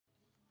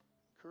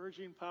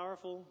Encouraging,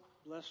 powerful,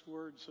 blessed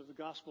words of the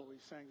gospel we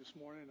sang this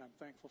morning, and I'm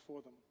thankful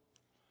for them.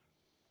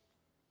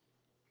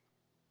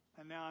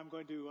 And now I'm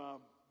going to,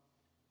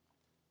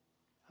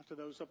 after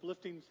those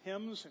uplifting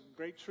hymns and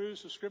great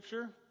truths of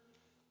Scripture,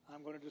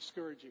 I'm going to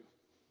discourage you.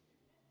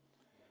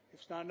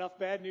 If it's not enough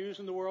bad news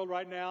in the world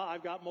right now,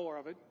 I've got more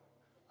of it,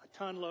 a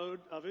ton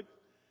load of it,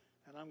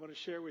 and I'm going to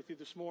share with you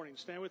this morning.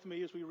 Stand with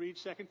me as we read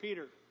 2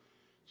 Peter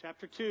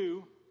chapter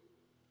 2.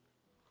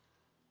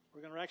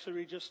 We're going to actually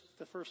read just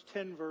the first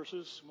 10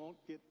 verses. Won't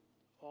get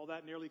all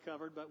that nearly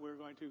covered, but we're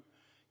going to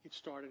get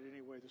started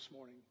anyway this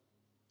morning.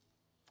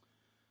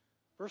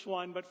 Verse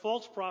 1, but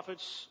false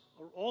prophets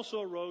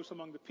also arose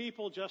among the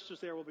people, just as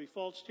there will be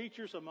false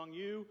teachers among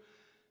you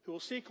who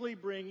will secretly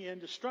bring in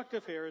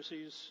destructive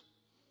heresies,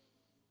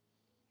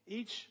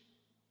 each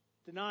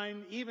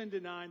denying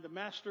the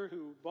master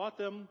who bought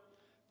them,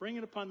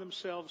 bringing upon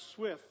themselves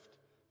swift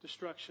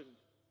destruction.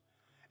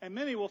 And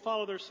many will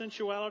follow their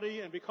sensuality,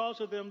 and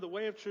because of them the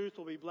way of truth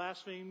will be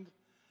blasphemed.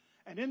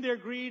 And in their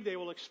greed they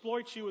will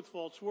exploit you with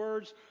false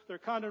words. Their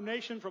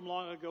condemnation from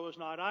long ago is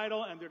not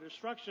idle, and their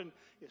destruction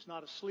is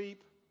not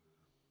asleep.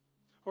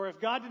 For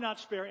if God did not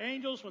spare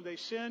angels when they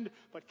sinned,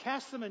 but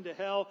cast them into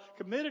hell,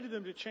 committed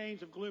them to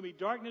chains of gloomy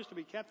darkness to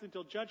be kept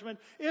until judgment,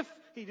 if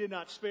he did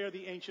not spare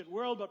the ancient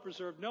world, but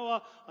preserved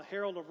Noah, a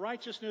herald of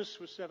righteousness,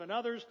 with 7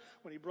 others,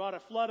 when he brought a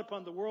flood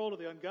upon the world of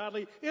the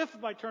ungodly,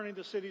 if by turning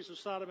the cities of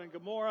Sodom and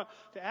Gomorrah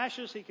to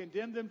ashes he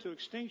condemned them to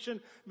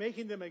extinction,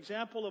 making them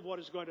example of what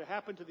is going to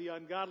happen to the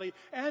ungodly,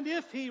 and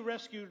if he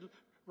rescued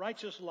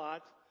righteous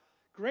Lot,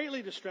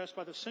 greatly distressed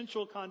by the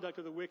sensual conduct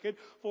of the wicked,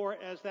 for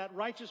as that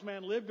righteous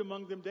man lived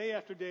among them day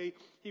after day,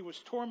 he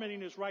was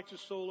tormenting his righteous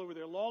soul over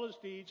their lawless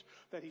deeds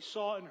that he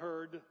saw and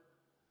heard.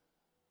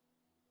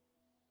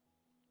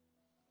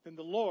 Then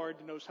the Lord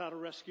knows how to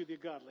rescue the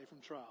godly from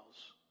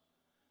trials,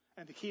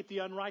 and to keep the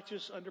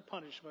unrighteous under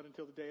punishment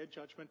until the day of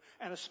judgment,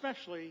 and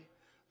especially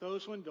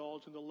those who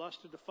indulge in the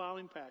lust of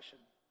defiling passion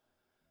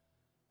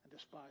and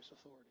despise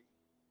authority.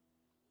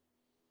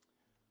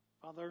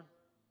 Father,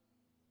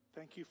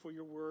 thank you for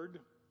your word.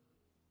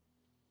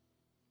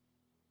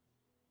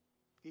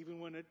 Even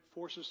when it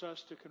forces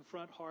us to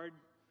confront hard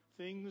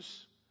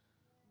things,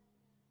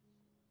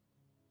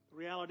 the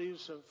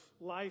realities of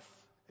life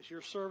as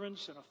your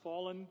servants in a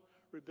fallen,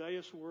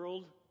 rebellious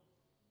world,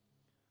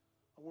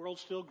 a world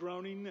still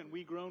groaning and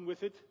we groan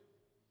with it.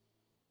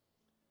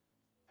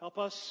 Help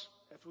us,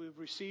 if we've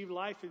received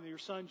life in your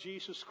Son,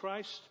 Jesus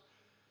Christ,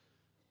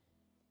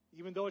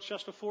 even though it's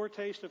just a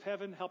foretaste of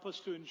heaven, help us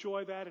to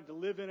enjoy that and to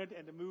live in it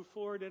and to move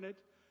forward in it,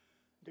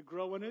 to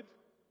grow in it.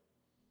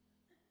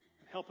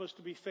 And help us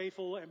to be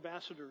faithful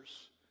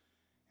ambassadors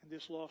in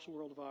this lost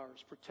world of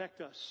ours. Protect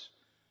us.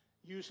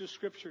 Use this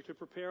scripture to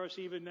prepare us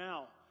even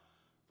now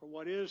for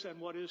what is and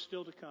what is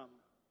still to come.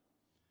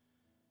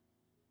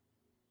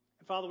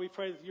 And Father, we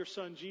pray that your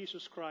Son,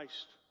 Jesus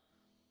Christ,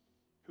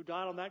 who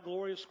died on that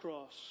glorious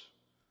cross,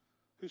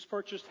 who's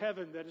purchased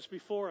heaven that is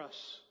before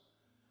us,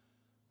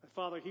 that,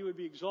 Father, he would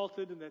be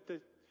exalted and that the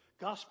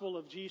gospel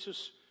of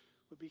Jesus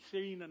would be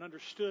seen and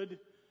understood,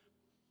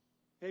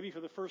 maybe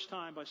for the first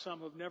time by some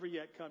who have never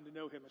yet come to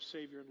know him as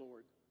Savior and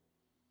Lord.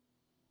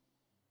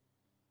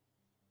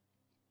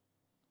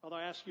 Father,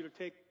 I ask you to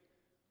take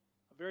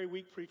a very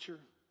weak preacher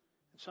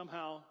and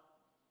somehow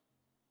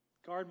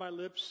guard my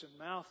lips and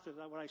mouth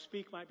that what I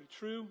speak might be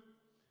true.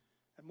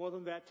 And more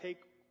than that, take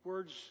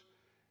words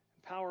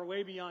and power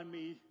way beyond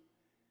me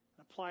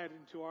and apply it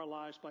into our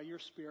lives by your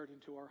Spirit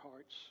into our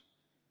hearts.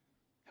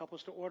 Help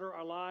us to order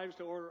our lives,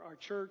 to order our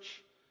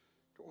church,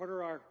 to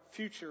order our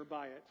future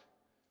by it.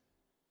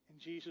 In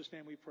Jesus'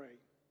 name we pray.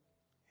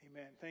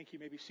 Amen. Thank you.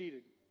 You may be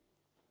seated.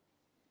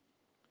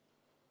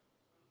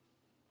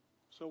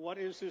 So what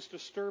is this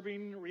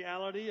disturbing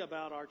reality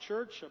about our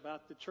church,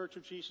 about the Church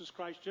of Jesus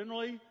Christ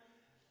generally? And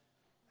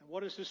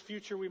what is this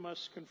future we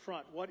must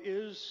confront? What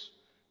is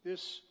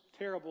this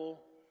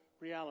terrible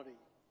reality?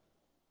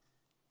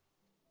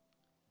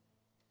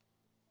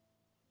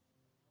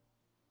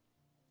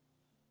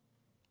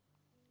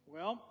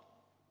 Well,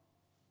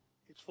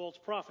 it's false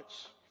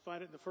prophets. You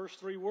find it in the first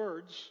 3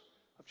 words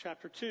of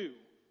chapter 2.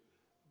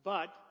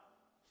 But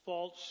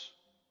false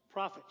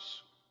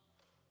prophets.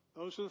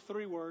 Those are the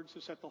 3 words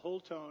that set the whole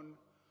tone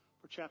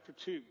for chapter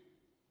 2.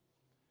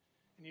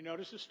 And you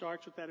notice it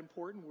starts with that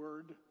important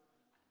word,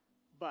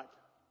 but.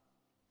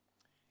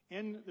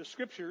 In the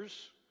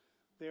scriptures,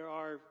 there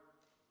are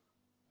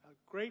a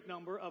great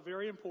number of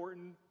very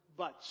important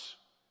buts,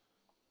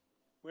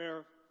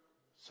 where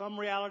some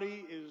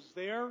reality is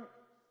there,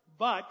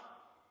 but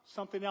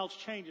something else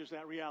changes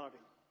that reality.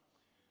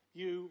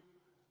 You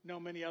know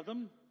many of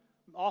them.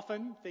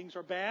 Often things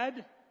are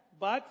bad,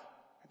 but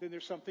and then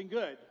there's something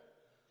good.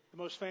 The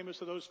most famous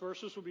of those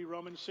verses would be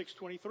Romans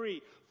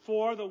 6:23.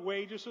 For the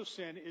wages of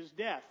sin is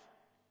death.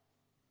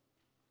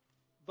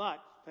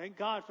 But, thank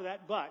God for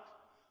that but,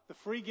 the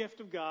free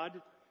gift of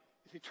God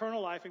is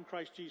eternal life in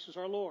Christ Jesus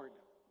our Lord.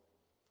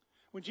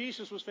 When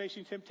Jesus was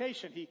facing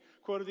temptation, he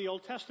quoted the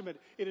Old Testament.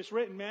 It is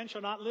written, man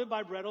shall not live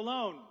by bread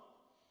alone.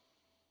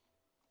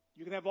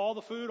 You can have all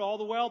the food, all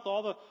the wealth,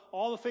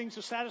 all the things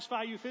to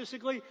satisfy you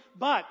physically,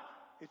 but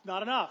it's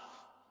not enough.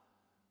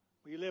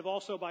 We live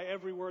also by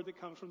every word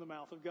that comes from the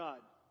mouth of God.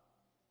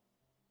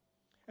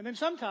 And then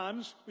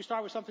sometimes we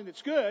start with something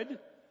that's good,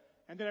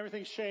 and then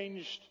everything's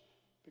changed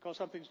because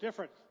something's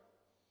different.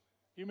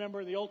 You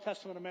remember in the Old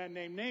Testament a man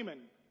named Naaman.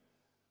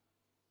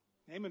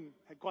 Naaman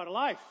had quite a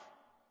life.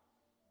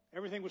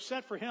 Everything was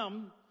set for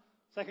him.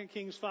 2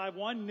 Kings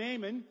 5:1,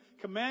 Naaman,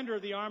 commander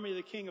of the army of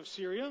the king of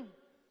Syria,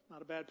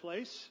 not a bad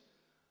place,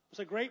 was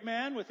a great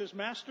man with his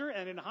master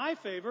and in high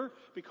favor.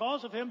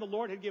 Because of him, the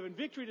Lord had given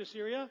victory to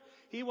Syria.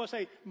 He was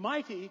a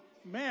mighty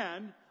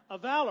man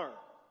of valor.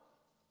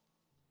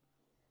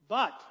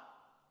 But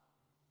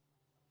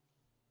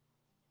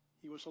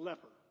he was a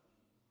leper.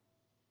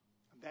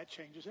 And that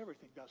changes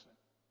everything, doesn't it?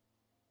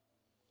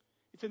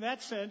 It's in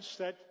that sense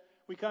that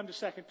we come to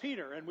 2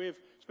 Peter, and we've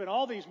spent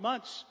all these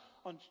months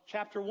on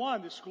chapter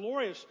 1, this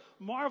glorious,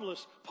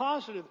 marvelous,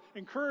 positive,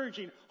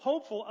 encouraging,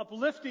 hopeful,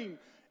 uplifting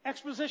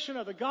exposition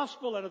of the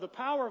gospel and of the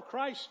power of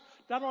Christ,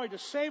 not only to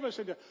save us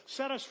and to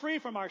set us free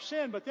from our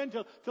sin, but then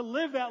to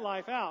live that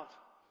life out.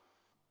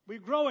 We're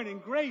growing in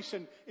grace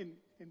and in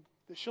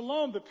the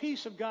shalom, the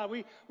peace of God.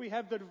 We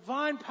have the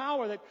divine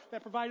power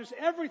that provides us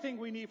everything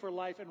we need for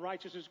life and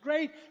righteousness.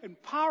 Great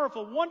and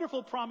powerful,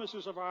 wonderful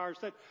promises of ours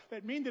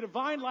that mean the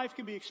divine life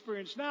can be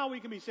experienced now. We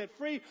can be set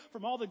free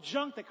from all the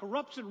junk that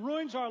corrupts and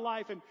ruins our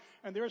life.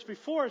 And there is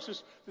before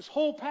us this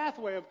whole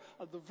pathway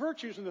of the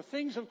virtues and the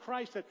things of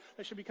Christ that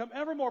should become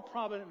ever more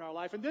prominent in our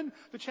life. And then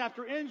the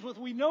chapter ends with,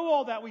 we know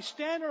all that, we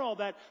stand in all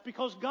that,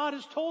 because God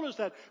has told us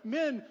that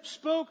men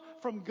spoke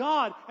from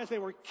God as they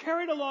were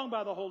carried along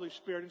by the Holy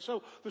Spirit. And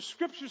so the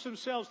Scriptures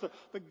themselves,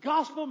 the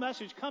gospel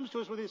message comes to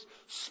us with this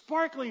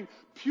sparkling,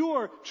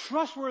 pure,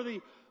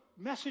 trustworthy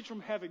message from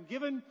heaven,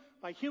 given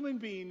by human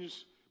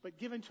beings, but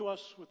given to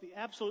us with the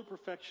absolute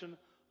perfection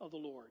of the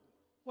Lord.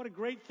 What a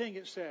great thing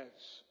it says.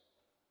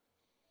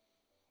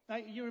 Now,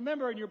 you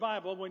remember in your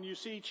Bible when you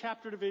see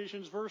chapter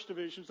divisions, verse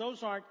divisions,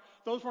 those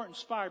weren't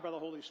inspired by the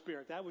Holy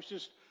Spirit. That was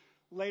just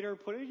later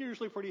put in,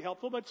 usually pretty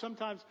helpful, but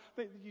sometimes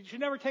you should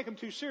never take them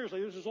too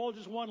seriously. This is all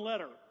just one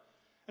letter.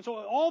 And so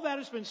all that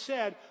has been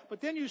said, but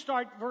then you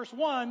start verse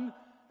 1,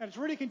 and it's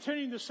really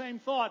continuing the same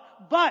thought.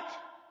 But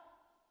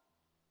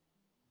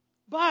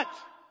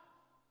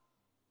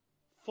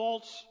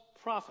false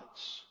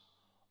prophets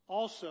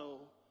also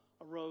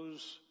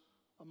arose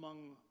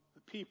among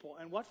the people.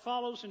 And what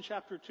follows in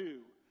chapter 2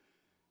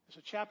 is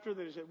a chapter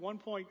that is at one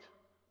point,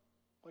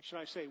 what should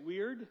I say,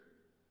 weird,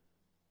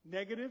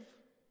 negative,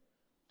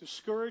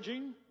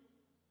 discouraging,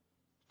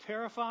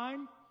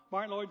 terrifying.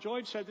 Martin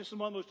Lloyd-Jones said this is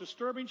one of the most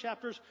disturbing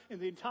chapters in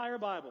the entire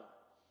Bible.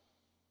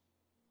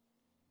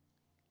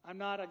 I'm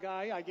not a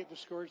guy, I get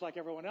discouraged like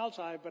everyone else,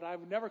 but I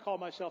would never call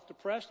myself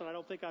depressed, and I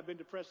don't think I've been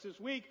depressed this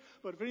week.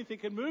 But if anything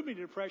can move me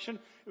to depression,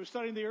 it was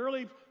studying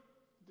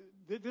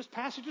this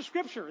passage of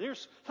Scripture.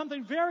 There's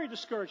something very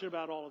discouraging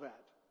about all of that.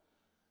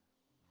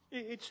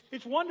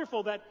 It's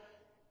wonderful that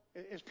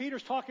as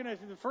Peter's talking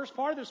in the first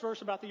part of this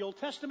verse about the Old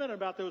Testament,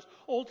 about those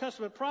Old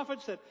Testament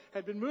prophets that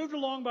had been moved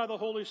along by the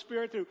Holy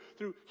Spirit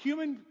through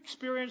human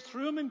experience,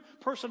 through human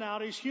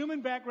personalities, human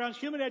backgrounds,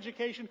 human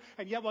education,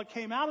 and yet what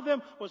came out of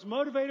them was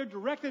motivated,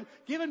 directed,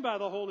 given by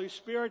the Holy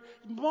Spirit.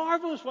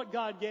 Marvelous what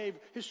God gave,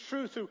 His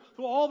truth through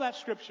all that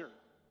Scripture.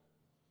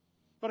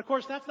 But of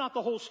course, that's not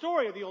the whole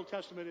story of the Old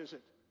Testament, is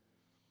it?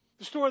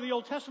 The story of the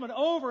Old Testament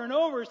over and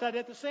over is that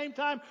at the same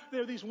time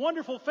there are these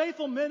wonderful,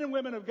 faithful men and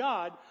women of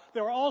God,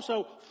 there are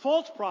also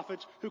false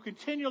prophets who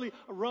continually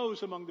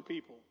arose among the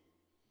people.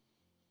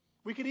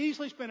 We could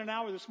easily spend an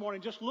hour this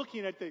morning just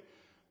looking at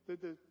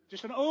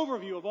just an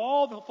overview of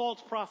all the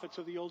false prophets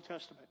of the Old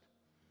Testament.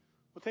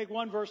 We'll take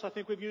one verse, I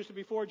think we've used it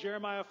before,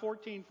 Jeremiah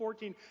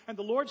 14:14. And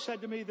the Lord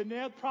said to me,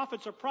 the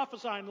prophets are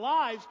prophesying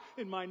lies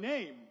in my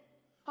name.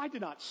 I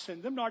did not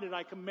send them, nor did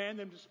I command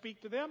them to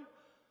speak to them.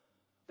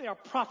 They are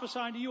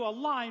prophesying to you a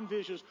lying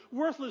visions,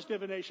 worthless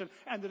divination,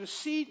 and the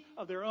deceit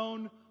of their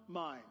own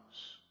minds.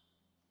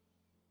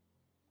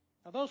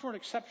 Now, those weren't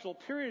exceptional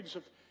periods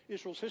of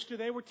Israel's history.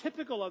 They were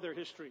typical of their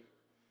history.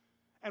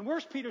 And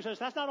worse, Peter says,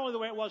 that's not only the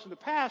way it was in the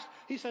past,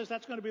 he says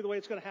that's going to be the way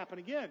it's going to happen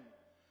again.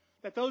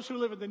 That those who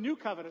live in the new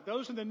covenant,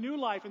 those in the new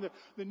life, in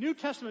the New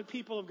Testament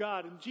people of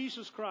God, in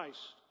Jesus Christ,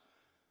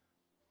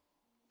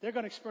 they're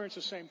going to experience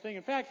the same thing.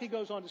 In fact, he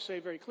goes on to say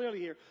very clearly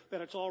here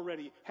that it's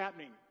already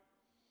happening.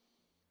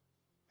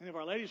 Many of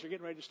our ladies are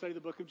getting ready to study the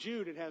book of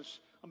Jude. It has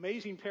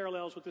amazing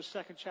parallels with this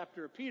second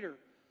chapter of Peter.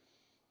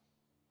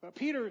 But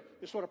Peter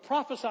is sort of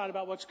prophesying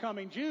about what's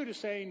coming. Jude is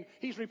saying,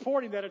 he's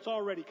reporting that it's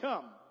already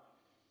come.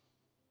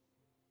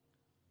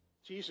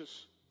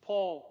 Jesus,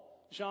 Paul,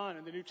 John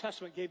in the New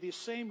Testament gave the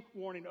same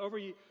warning over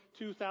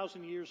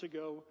 2,000 years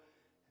ago.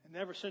 And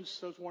ever since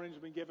those warnings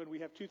have been given, we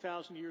have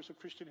 2,000 years of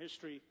Christian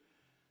history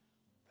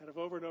that have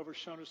over and over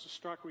shown us the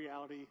stark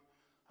reality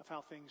of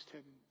how things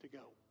tend to go.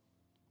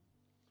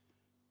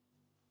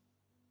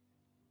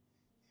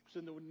 It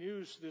was in the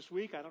news this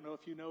week. I don't know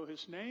if you know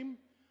his name.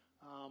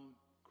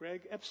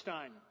 Greg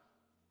Epstein.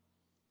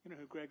 You know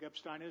who Greg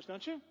Epstein is,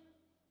 don't you?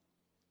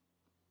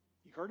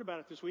 You heard about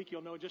it this week.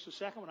 You'll know in just a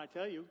second when I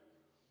tell you.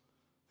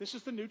 This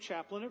is the new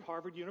chaplain at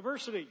Harvard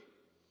University.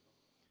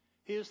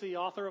 He is the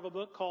author of a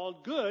book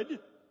called Good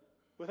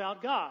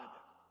Without God.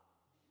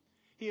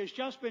 He has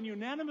just been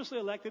unanimously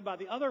elected by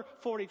the other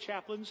 40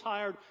 chaplains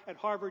hired at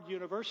Harvard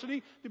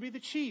University to be the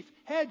chief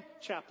head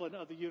chaplain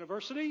of the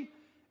university,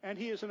 and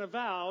he is an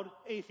avowed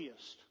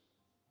atheist.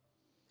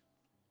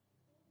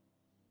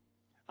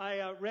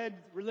 I read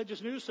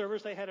Religious News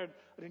Service. They had an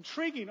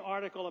intriguing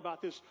article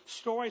about this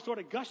story, sort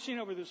of gushing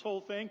over this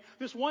whole thing.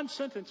 This one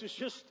sentence is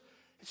just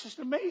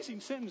an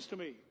amazing sentence to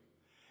me.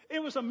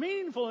 It was a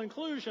meaningful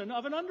inclusion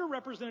of an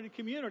underrepresented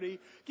community,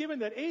 given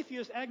that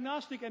atheist,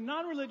 agnostic, and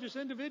non-religious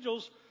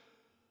individuals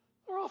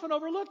are often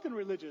overlooked in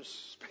religious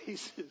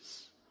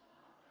spaces.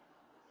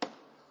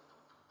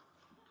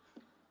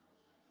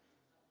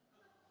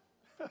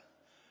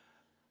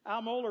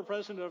 Al Mohler,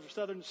 president of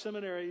Southern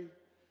Seminary,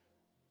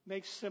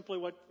 makes simply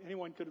what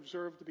anyone could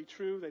observe to be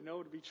true. They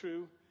know to be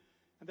true.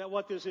 And that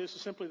what this is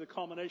simply the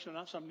culmination,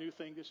 not some new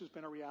thing. This has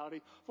been a reality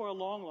for a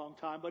long, long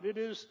time. But it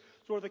is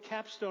sort of the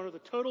capstone of the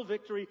total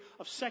victory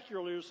of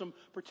secularism,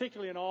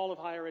 particularly in all of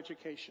higher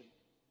education.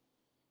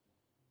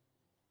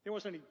 There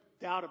wasn't any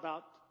doubt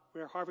about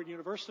where Harvard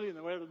University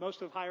and where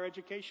most of higher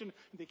education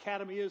and the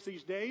academy is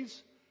these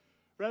days.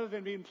 Rather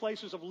than being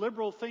places of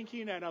liberal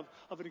thinking and of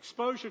an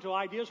exposure to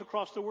ideas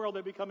across the world,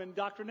 they become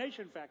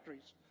indoctrination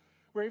factories,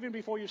 where even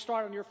before you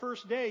start on your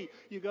first day,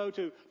 you go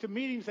to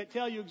meetings that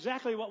tell you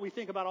exactly what we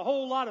think about a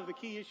whole lot of the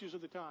key issues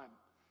of the time.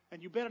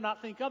 And you better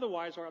not think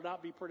otherwise or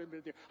not be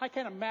permitted there. I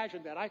can't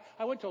imagine that.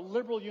 I went to a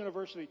liberal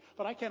university,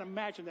 but I can't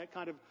imagine that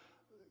kind of,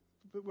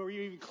 where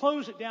you even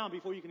close it down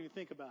before you can even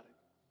think about it.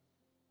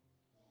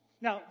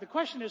 Now, the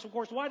question is, of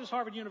course, why does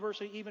Harvard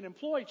University even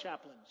employ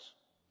chaplains?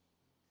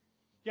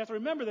 You have to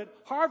remember that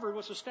Harvard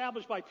was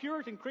established by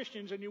Puritan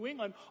Christians in New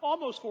England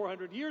almost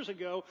 400 years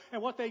ago,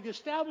 and what they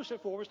established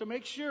it for was to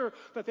make sure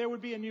that there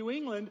would be in New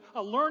England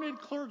a learned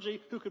clergy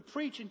who could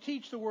preach and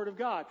teach the Word of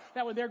God.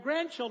 That when their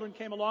grandchildren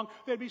came along,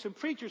 there'd be some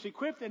preachers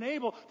equipped and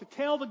able to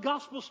tell the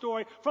gospel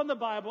story from the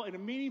Bible in a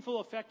meaningful,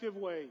 effective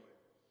way.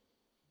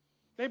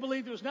 They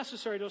believed it was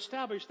necessary to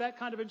establish that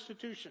kind of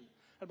institution.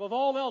 And above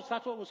all else,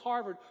 that's what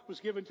Harvard was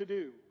given to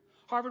do.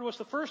 Harvard was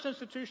the first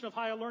institution of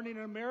higher learning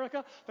in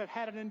America that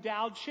had an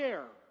endowed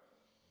chair.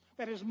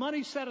 That is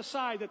money set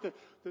aside, that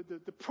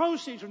the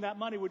proceeds from that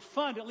money would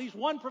fund at least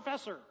one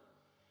professor.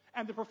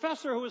 And the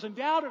professor who was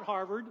endowed at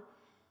Harvard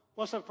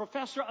was a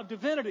professor of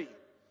divinity.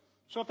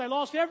 So if they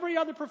lost every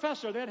other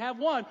professor, they'd have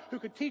one who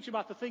could teach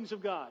about the things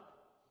of God.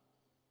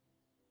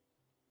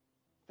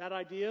 That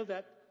idea,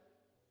 that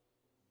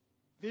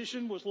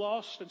vision was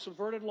lost and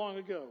subverted long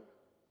ago.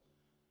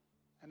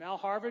 And now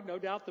Harvard, no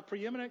doubt the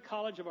preeminent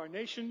college of our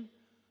nation,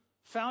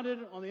 founded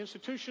on the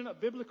institution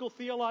of biblical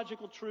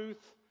theological truth,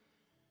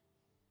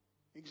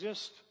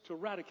 exists to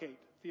eradicate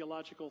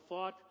theological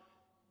thought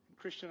and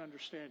Christian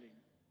understanding.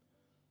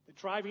 The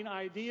driving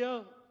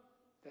idea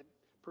that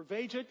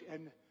pervades it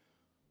and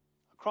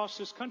across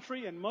this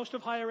country and most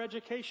of higher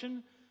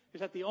education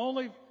is that the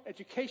only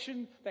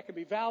education that can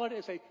be valid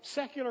is a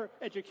secular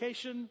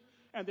education,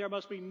 and there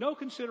must be no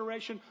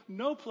consideration,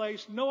 no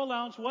place, no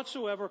allowance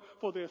whatsoever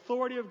for the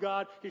authority of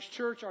God, His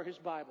church, or His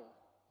Bible.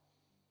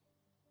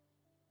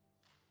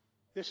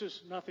 This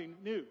is nothing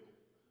new.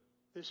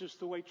 This is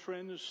the way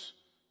trends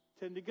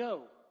tend to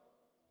go.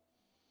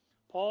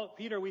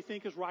 Peter, we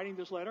think, is writing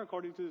this letter,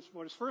 according to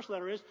what his first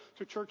letter is,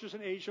 to churches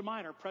in Asia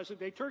Minor,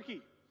 present-day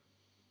Turkey.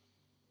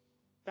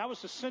 That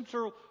was the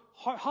central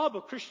hub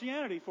of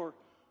Christianity for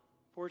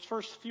its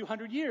first few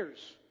hundred years.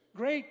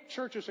 Great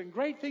churches and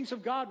great things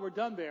of God were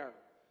done there.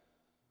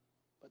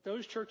 But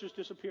those churches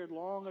disappeared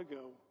long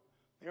ago.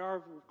 There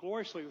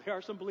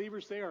are some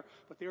believers there,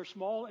 but they are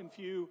small and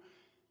few.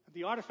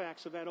 The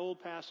artifacts of that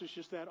old past is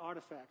just that,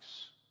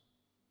 artifacts.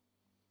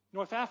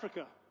 North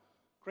Africa,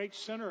 great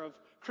center of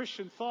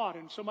Christian thought,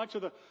 and so much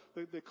of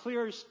the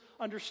clearest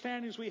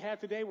understandings we have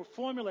today were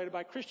formulated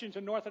by Christians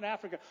in Northern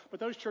Africa, but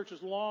those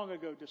churches long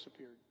ago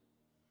disappeared.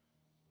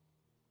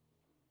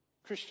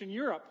 Christian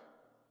Europe,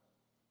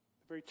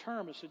 the very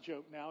term is a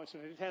joke now.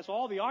 It has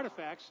all the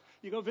artifacts.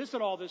 You go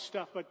visit all this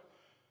stuff, but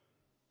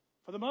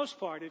for the most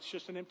part, it's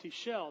just an empty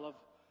shell of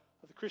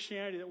the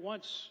Christianity that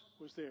once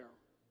was there.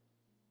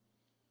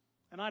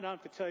 And I don't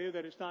have to tell you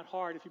that it's not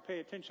hard, if you pay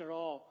attention at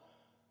all,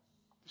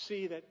 to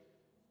see that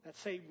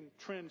same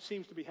trend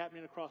seems to be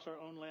happening across our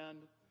own land.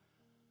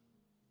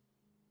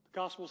 The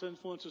gospel's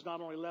influence is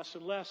not only less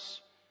and less,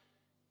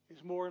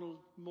 it's more and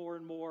more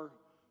and more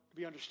to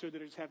be understood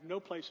that it's have no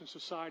place in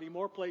society,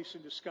 more place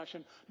in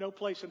discussion, no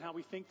place in how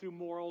we think through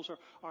morals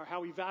or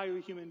how we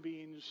value human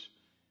beings.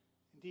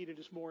 Indeed, it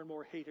is more and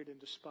more hated and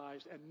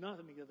despised, and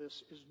nothing of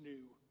this is new.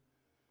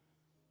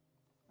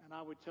 And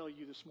I would tell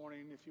you this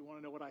morning, if you want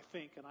to know what I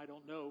think, and I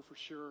don't know for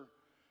sure,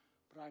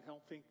 but I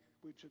don't think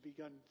we should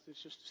begun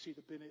just to see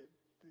the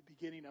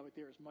beginning of it.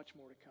 There is much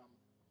more to come.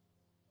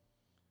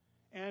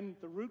 And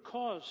the root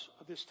cause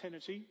of this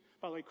tendency,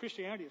 by the way,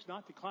 Christianity is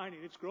not declining,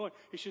 it's growing.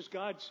 It's just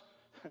God's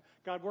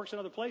God works in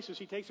other places.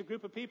 He takes a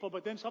group of people,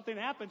 but then something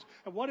happens.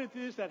 And what it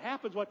is that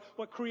happens,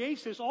 what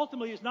creates this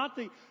ultimately is not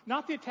the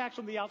attacks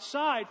on the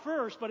outside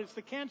first, but it's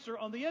the cancer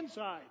on the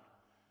inside.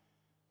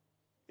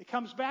 It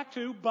comes back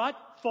to, but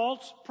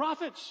false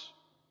prophets.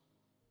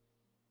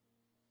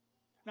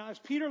 Now, as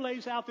Peter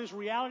lays out this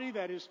reality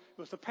that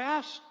was the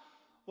past,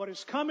 what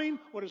is coming,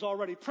 what is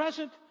already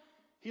present,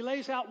 he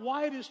lays out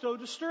why it is so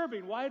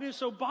disturbing, why it is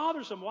so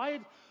bothersome, why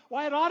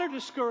it ought to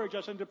discourage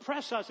us and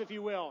depress us, if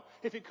you will,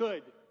 if it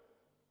could.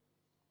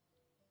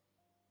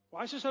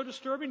 Why is it so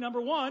disturbing?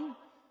 Number one,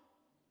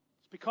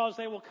 it's because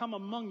they will come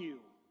among you.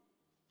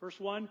 Verse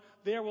 1,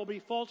 there will be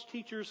false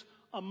teachers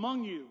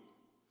among you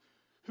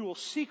who will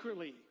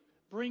secretly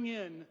bring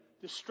in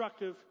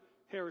destructive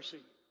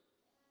heresy.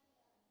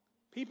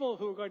 People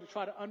who are going to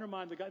try to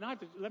undermine the God.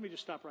 Let me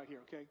just stop right here,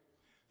 okay?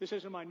 This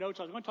isn't my notes.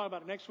 I was going to talk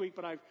about it next week,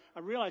 but I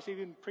realized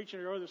even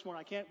preaching it earlier this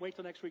morning, I can't wait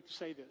till next week to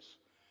say this.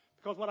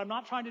 Because what I'm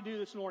not trying to do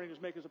this morning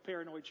is make us a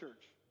paranoid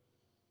church.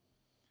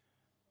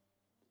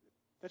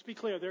 Let's be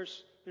clear.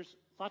 There's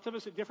lots of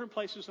us at different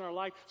places in our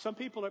life. Some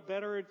people are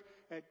better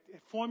at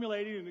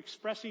formulating and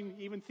expressing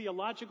even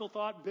theological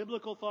thought,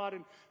 biblical thought,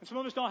 and some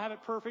of us don't have it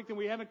perfect, and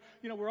we haven't,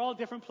 we're all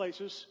different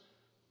places.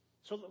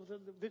 So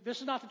this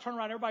is not to turn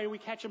around everybody we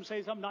catch them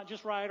say something not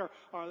just right, or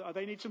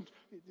they need some.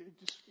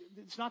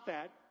 It's not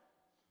that.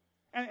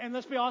 And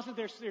let's be honest,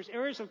 there's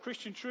areas of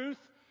Christian truth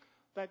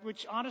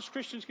which honest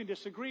Christians can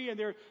disagree,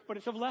 but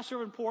it's of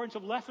lesser importance,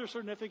 of lesser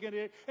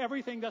significance.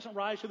 Everything doesn't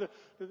rise to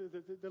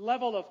the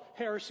level of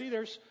heresy.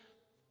 There's,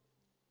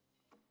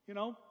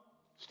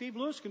 Steve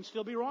Lewis can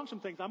still be wrong some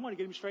things. I'm going to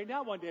get him straightened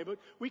out one day, but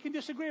we can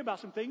disagree about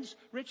some things.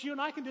 Rich, you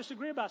and I can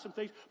disagree about some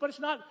things, but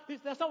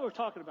that's not what we're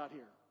talking about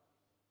here.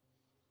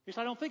 At least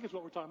I don't think it's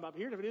what we're talking about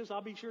here. And if it is,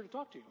 I'll be sure to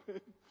talk to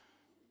you.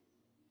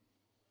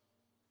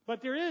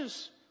 But there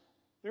is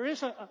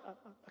a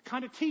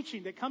kind of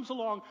teaching that comes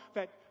along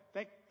that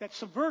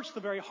subverts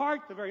the very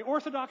heart, the very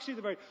orthodoxy,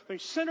 the very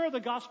center of the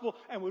gospel,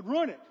 and would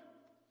ruin it.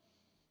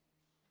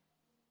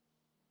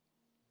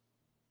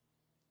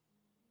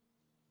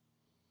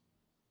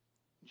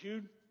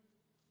 Jude,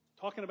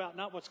 talking about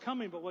not what's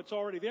coming, but what's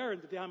already there in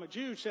the time of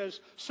Jude, says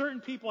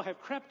certain people have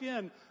crept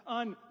in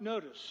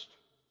unnoticed.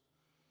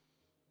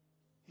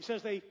 He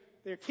says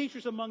they're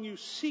teachers among you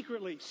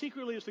secretly.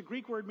 Secretly is the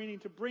Greek word meaning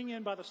to bring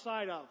in by the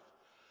side of.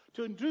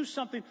 To do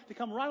something, to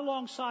come right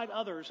alongside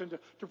others and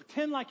to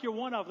pretend like you're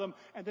one of them,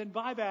 and then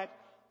by that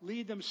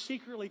lead them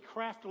secretly,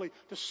 craftily,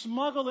 to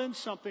smuggle in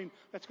something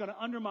that's going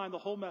to undermine the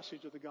whole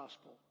message of the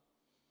gospel.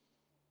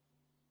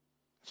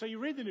 So you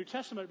read the New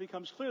Testament, it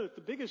becomes clear that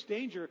the biggest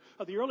danger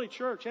of the early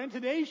church and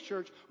today's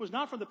church was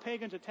not from the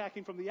pagans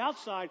attacking from the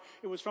outside,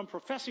 it was from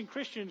professing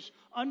Christians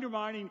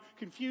undermining,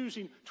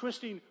 confusing,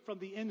 twisting from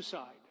the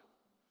inside.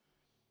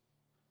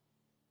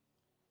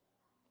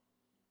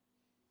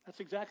 That's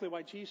exactly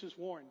why Jesus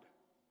warned.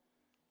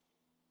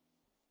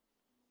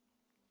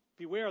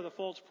 Beware of the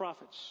false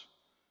prophets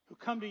who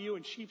come to you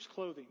in sheep's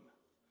clothing,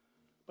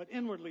 but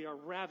inwardly are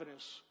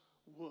ravenous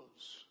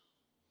wolves.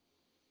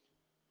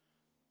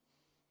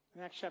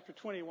 In Acts chapter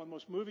 20, one of the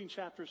most moving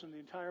chapters in the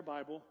entire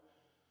Bible,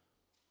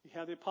 you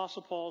have the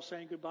Apostle Paul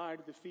saying goodbye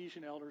to the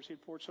Ephesian elders. He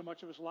had poured so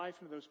much of his life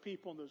into those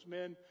people and those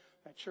men,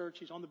 that church.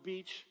 He's on the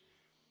beach,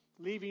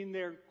 leaving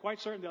there, quite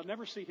certain they'll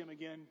never see him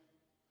again.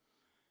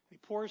 He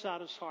pours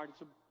out his heart.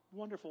 It's a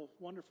wonderful,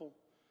 wonderful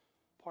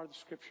part of the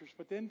Scriptures.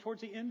 But then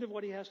towards the end of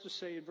what he has to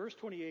say, in verse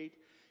 28,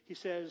 he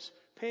says,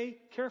 pay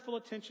careful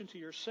attention to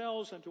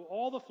yourselves and to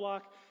all the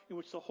flock in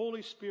which the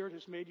Holy Spirit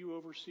has made you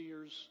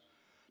overseers,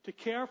 to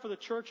care for the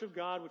church of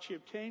God, which he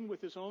obtained with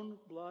his own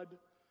blood.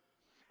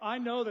 I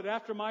know that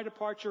after my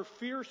departure,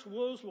 fierce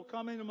wolves will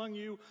come in among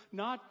you,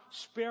 not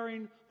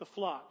sparing the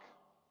flock.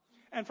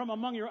 And from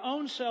among your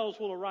own selves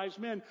will arise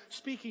men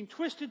speaking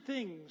twisted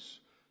things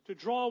to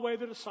draw away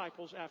the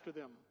disciples after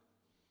them.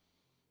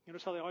 You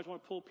notice how they always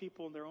want to pull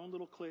people in their own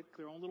little clique,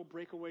 their own little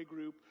breakaway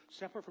group,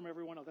 separate from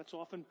everyone else. That's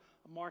often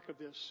a mark of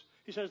this.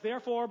 He says,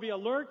 therefore, be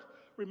alert,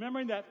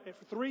 remembering that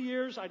for 3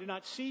 years I did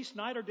not cease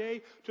night or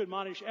day to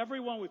admonish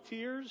everyone with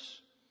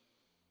tears.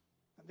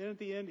 And then at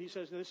the end he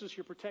says, this is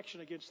your protection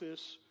against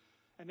this.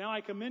 And now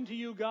I commend to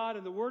you God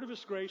and the word of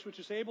his grace, which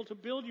is able to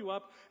build you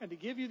up and to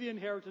give you the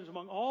inheritance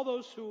among all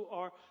those who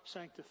are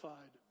sanctified.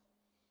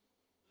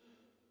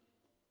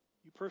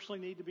 You personally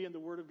need to be in the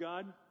word of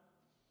God.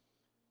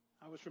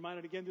 I was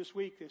reminded again this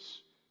week,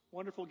 this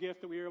wonderful gift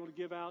that we were able to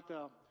give out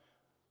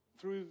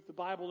through the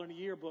Bible and the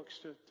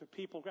yearbooks to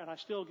people. And I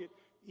still get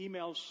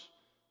emails,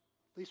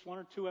 at least 1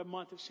 or 2 a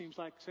month, it seems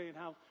like, saying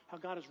how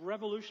God has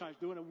revolutionized,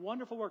 doing a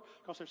wonderful work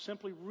because they're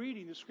simply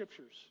reading the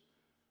Scriptures.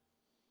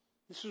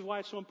 This is why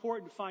it's so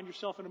important to find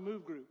yourself in a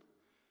move group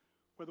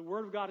where the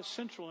Word of God is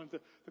central and the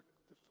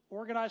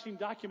organizing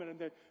document and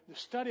the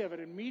study of it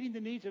and meeting the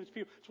needs of its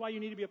people. That's why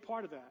you need to be a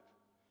part of that.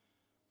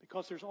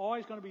 Because there's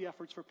always going to be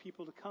efforts for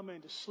people to come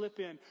in, to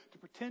slip in, to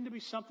pretend to be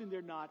something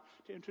they're not,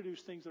 to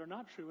introduce things that are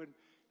not true. And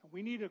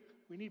we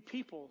need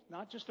people,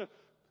 not just a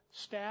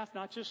staff,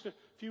 not just a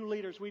few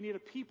leaders. We need a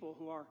people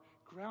who are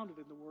grounded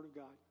in the Word of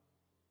God.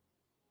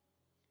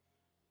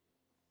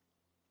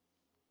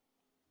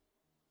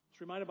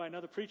 reminded by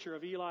another preacher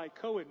of Eli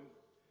Cohen.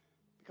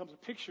 Becomes a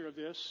picture of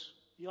this.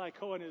 Eli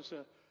Cohen is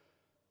a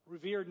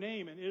revered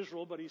name in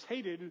Israel, but he's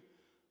hated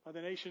by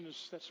the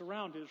nations that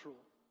surround Israel.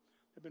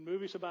 There have been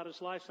movies about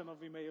his life. Some of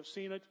you may have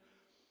seen it.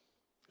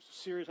 There's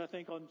a series, I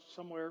think, on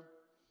somewhere.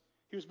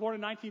 He was born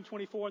in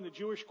 1924 in the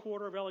Jewish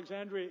quarter of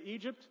Alexandria,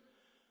 Egypt.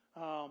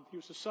 He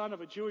was the son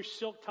of a Jewish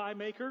silk tie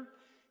maker.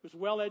 He was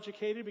well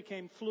educated,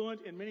 became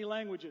fluent in many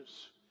languages.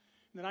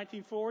 In the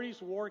 1940s,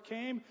 the war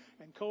came,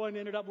 and Cohen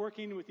ended up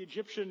working with the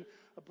Egyptian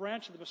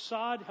branch of the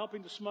Mossad,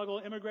 helping to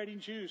smuggle immigrating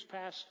Jews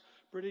past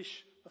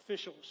British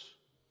officials.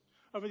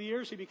 Over the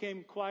years, he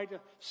became quite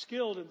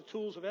skilled in the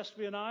tools of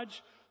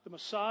espionage. The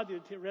Mossad,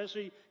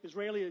 the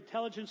Israeli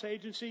intelligence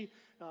agency,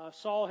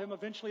 saw him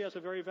eventually as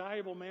a very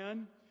valuable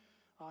man.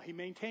 He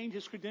maintained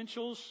his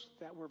credentials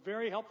that were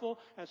very helpful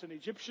as an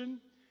Egyptian.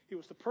 He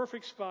was the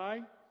perfect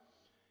spy.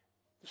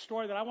 The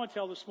story that I want to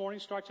tell this morning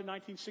starts in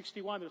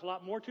 1961. There's a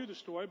lot more to the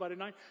story, but in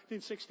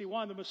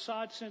 1961, the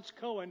Mossad sent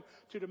Cohen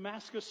to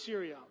Damascus,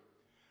 Syria,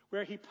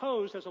 where he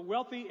posed as a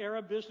wealthy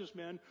Arab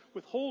businessman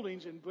with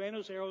holdings in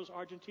Buenos Aires,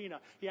 Argentina.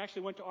 He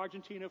actually went to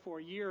Argentina for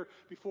a year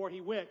before he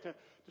went to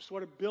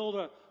sort of build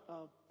a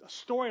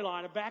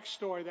storyline, a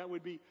backstory that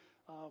would be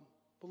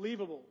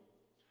believable.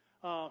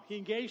 He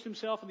engaged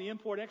himself in the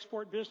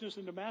import-export business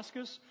in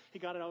Damascus. He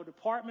got an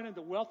apartment in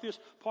the wealthiest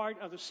part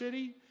of the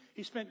city.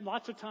 He spent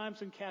lots of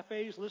times in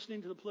cafes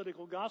listening to the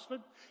political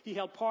gossip. He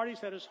held parties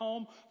at his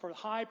home for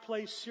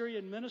high-placed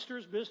Syrian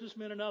ministers,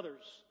 businessmen, and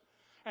others.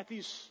 At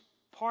these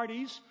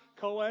parties,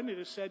 Cohen, it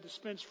is said,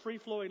 dispensed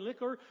free-flowing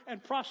liquor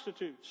and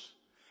prostitutes.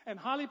 And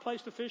highly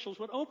placed officials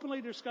would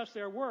openly discuss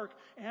their work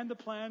and the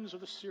plans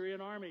of the Syrian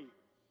army.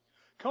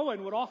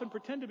 Cohen would often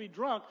pretend to be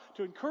drunk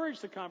to encourage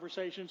the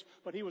conversations,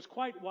 but he was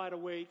quite wide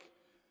awake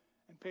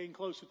and paying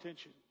close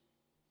attention.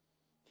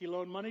 He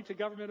loaned money to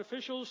government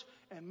officials,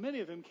 and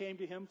many of them came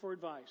to him for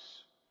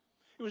advice.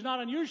 It was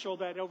not unusual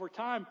that over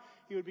time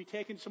he would be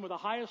taken to some of the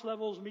highest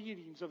levels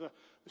meetings of the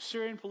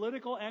Syrian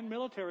political and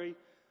military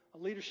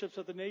leaderships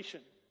of the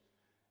nation.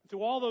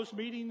 Through all those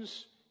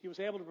meetings, he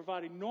was able to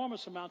provide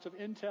enormous amounts of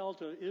intel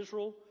to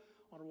Israel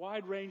on a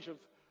wide range of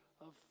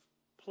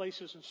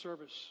places and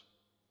service.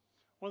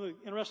 One of the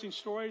interesting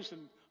stories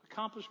and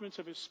accomplishments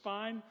of his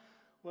spying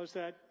was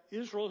that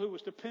Israel, who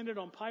was dependent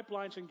on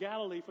pipelines in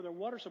Galilee for their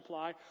water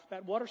supply,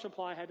 that water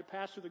supply had to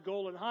pass through the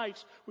Golan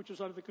Heights, which was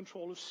under the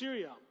control of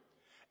Syria.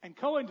 And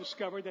Cohen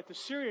discovered that the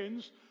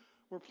Syrians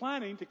were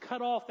planning to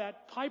cut off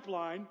that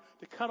pipeline,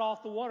 to cut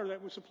off the water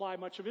that would supply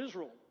much of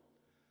Israel.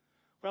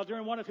 Well,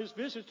 during one of his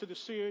visits to the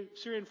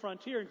Syrian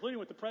frontier, including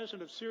with the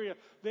president of Syria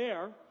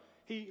there,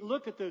 he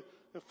looked at the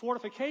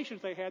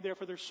fortifications they had there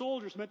for their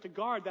soldiers meant to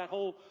guard that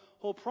whole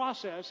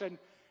process,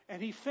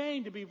 and he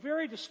feigned to be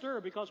very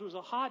disturbed because it was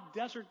a hot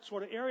desert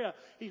sort of area.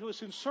 He was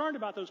concerned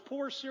about those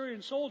poor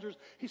Syrian soldiers.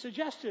 He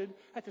suggested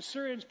that the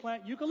Syrians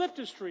plant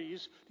eucalyptus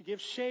trees to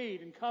give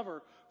shade and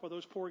cover for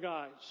those poor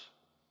guys.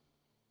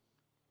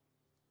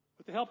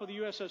 With the help of the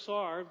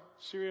USSR,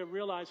 Syria,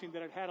 realizing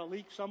that it had a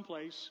leak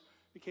someplace,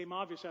 became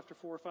obvious after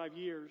 4 or 5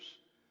 years.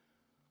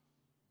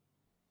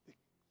 The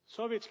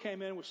Soviets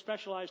came in with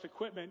specialized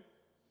equipment.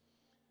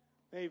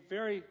 They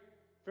very,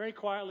 very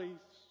quietly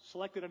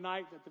selected a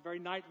night, at the very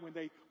night when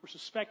they were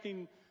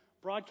suspecting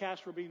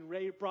broadcasts were being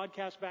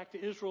broadcast back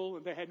to Israel,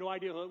 and they had no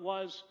idea who it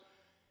was.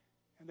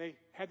 And they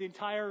had the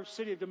entire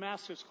city of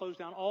Damascus close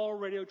down all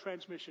radio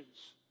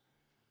transmissions.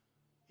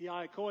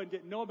 Eli Cohen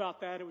didn't know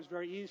about that. It was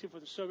very easy for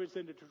the Soviets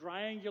then to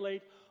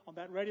triangulate on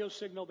that radio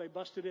signal. They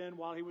busted in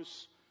while he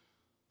was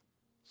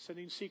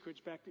sending secrets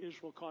back to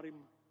Israel, caught him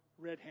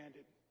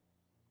red-handed.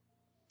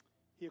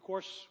 He, of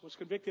course, was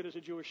convicted as a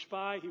Jewish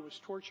spy. He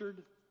was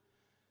tortured.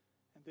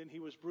 And then he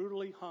was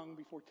brutally hung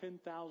before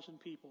 10,000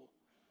 people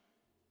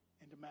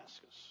in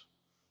Damascus.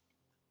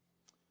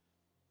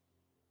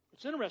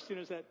 What's interesting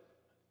is that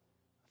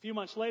a few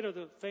months later,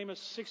 the famous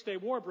Six-Day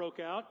War broke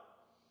out,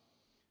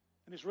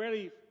 and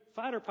Israeli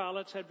fighter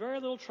pilots had very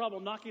little trouble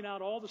knocking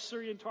out all the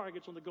Syrian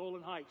targets on the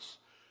Golan Heights.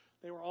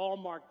 They were all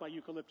marked by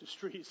eucalyptus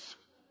trees.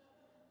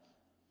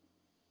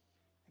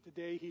 And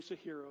today, he's a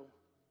hero.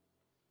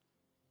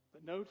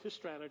 But note his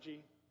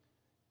strategy.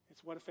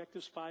 It's what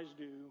effective spies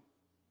do.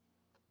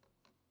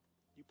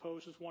 You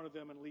pose as one of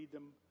them and lead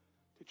them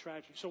to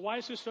tragedy. So why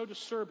is this so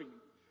disturbing?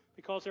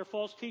 Because they're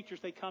false teachers.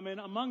 They come in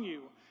among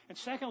you. And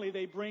secondly,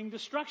 they bring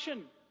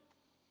destruction.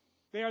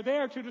 They are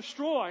there to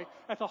destroy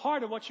at the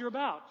heart of what you're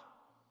about.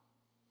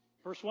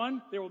 Verse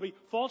 1, there will be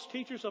false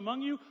teachers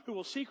among you who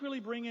will secretly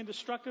bring in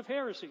destructive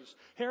heresies.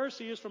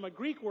 Heresy is from a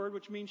Greek word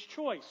which means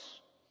choice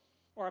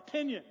or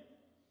opinion.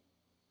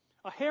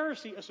 A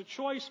heresy is a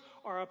choice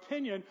or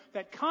opinion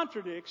that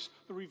contradicts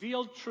the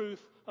revealed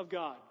truth of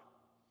God.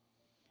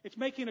 It's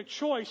making a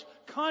choice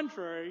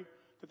contrary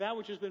to that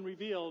which has been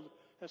revealed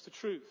as the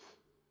truth.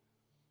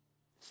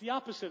 It's the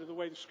opposite of the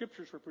way the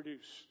Scriptures were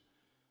produced.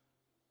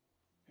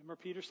 Remember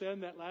Peter said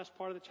in that last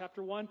part of the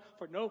chapter 1,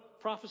 for no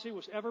prophecy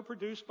was ever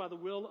produced by the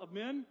will of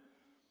men.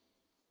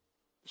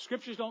 The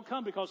Scriptures don't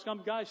come because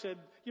some guy said,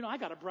 I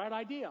got a bright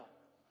idea.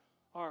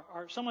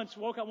 Or someone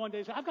woke up one day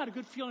and said, I've got a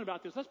good feeling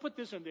about this. Let's put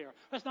this in there.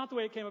 That's not the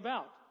way it came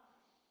about.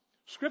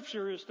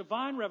 Scripture is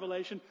divine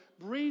revelation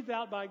breathed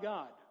out by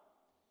God.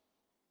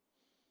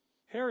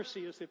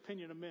 Heresy is the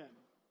opinion of men.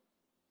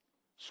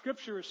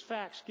 Scripture is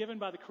facts given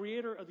by the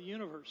creator of the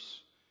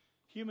universe.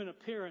 Human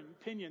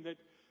opinion that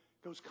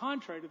goes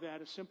contrary to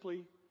that is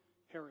simply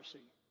heresy.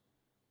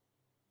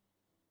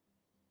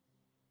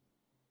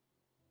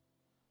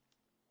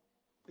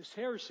 This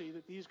heresy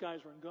that these guys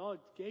were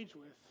engaged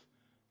with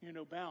knew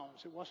no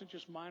bounds. It wasn't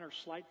just minor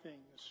slight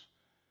things.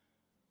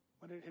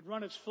 When it had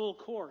run its full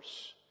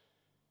course,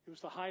 it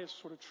was the highest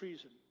sort of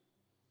treason.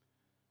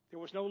 There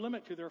was no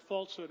limit to their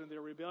falsehood and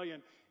their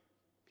rebellion.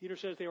 Peter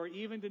says they were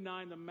even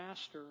denying the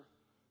master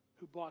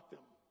who bought them.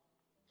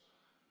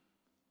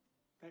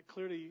 That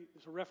clearly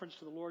is a reference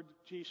to the Lord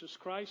Jesus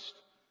Christ,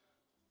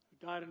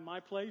 who died in my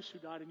place, who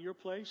died in your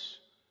place,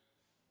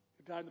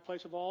 who died in the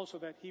place of all so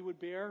that he would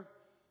bear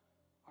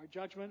our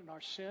judgment and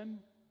our sin.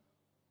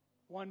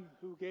 One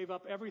who gave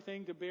up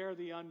everything to bear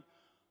the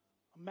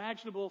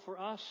unimaginable for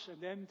us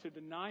and then to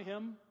deny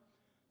him,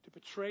 to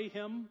betray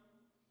him.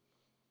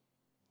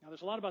 Now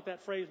there's a lot about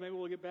that phrase. Maybe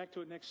we'll get back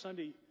to it next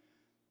Sunday.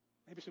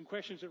 Maybe some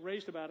questions that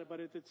raised about it, but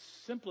at its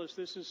simplest,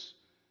 this is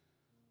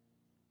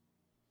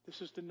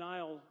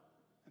denial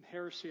and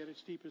heresy at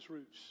its deepest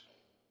roots.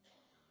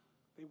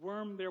 They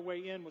worm their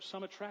way in with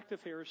some attractive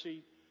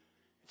heresy.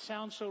 It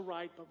sounds so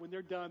right, but when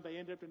they're done, they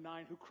end up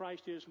denying who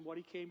Christ is and what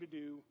he came to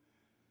do.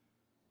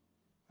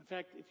 In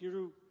fact, if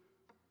you're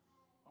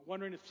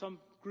wondering if some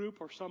group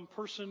or some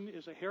person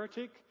is a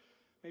heretic,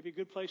 maybe a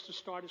good place to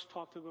start is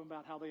talk to them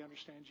about how they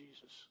understand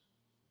Jesus.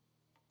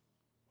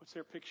 What's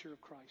their picture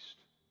of Christ?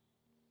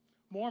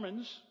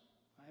 Mormons,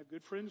 I have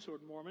good friends who are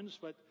Mormons,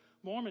 but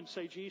Mormons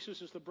say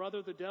Jesus is the brother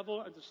of the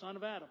devil and the son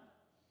of Adam.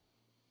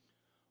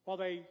 While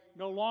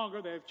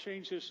they've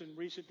changed this in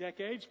recent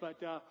decades,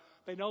 but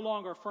they no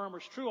longer affirm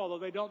it's true, although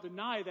they don't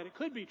deny that it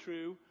could be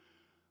true.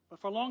 But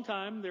for a long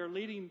time, their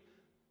leading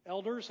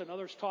elders and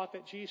others taught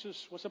that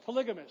Jesus was a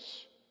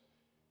polygamist.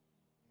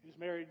 He was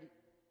married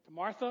to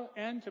Martha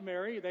and to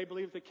Mary. They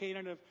believed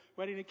the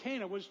wedding in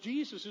Cana was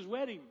Jesus'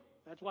 wedding.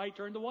 That's why he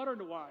turned the water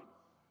into wine.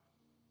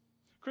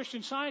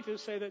 Christian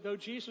scientists say that though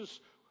Jesus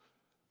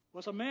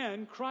was a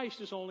man, Christ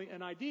is only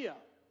an idea.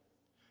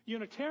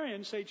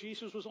 Unitarians say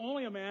Jesus was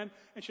only a man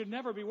and should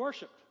never be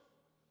worshipped.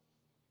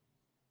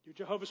 Your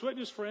Jehovah's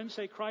Witness friends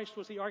say Christ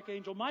was the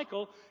Archangel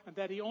Michael and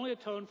that he only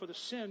atoned for the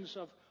sins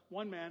of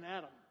one man,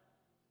 Adam.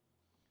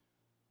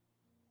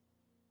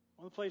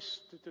 One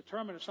place to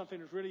determine if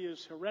something really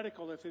is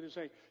heretical, if it is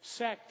a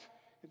sect,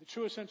 in the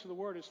truest sense of the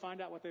word, is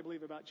find out what they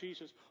believe about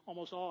Jesus.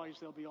 Almost always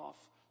they'll be off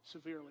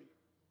severely.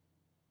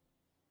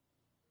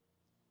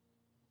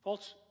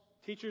 False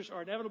teachers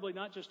are inevitably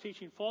not just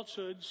teaching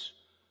falsehoods,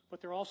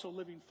 but they're also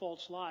living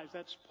false lives.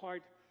 That's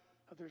part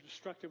of their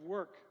destructive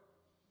work.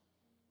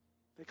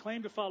 They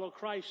claim to follow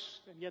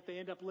Christ, and yet they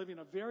end up living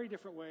a very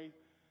different way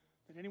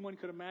than anyone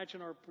could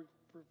imagine or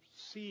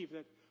perceive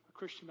that a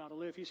Christian ought to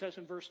live. He says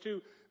in verse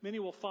 2, many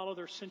will follow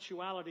their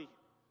sensuality.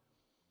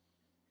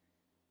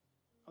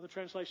 Other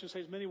translations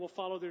say many will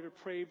follow their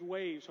depraved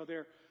ways or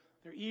their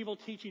evil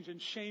teachings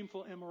and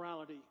shameful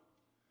immorality.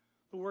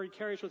 The word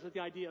carries with it the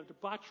idea of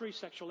debauchery,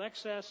 sexual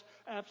excess,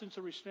 absence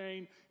of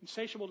restraint,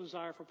 insatiable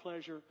desire for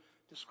pleasure.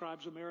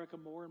 Describes America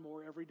more and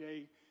more every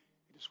day.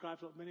 It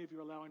describes what many of you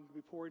are allowing to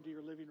be poured into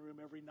your living room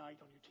every night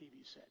on your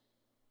TV set.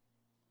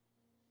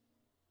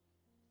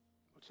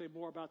 I'll say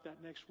more about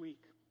that next week.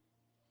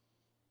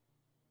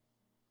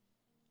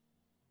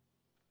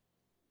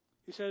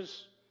 He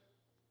says,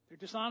 their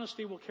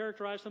dishonesty will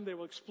characterize them. They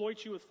will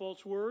exploit you with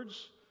false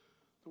words.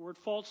 The word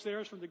false there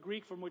is from the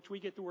Greek from which we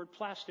get the word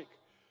plastic.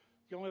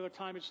 The only other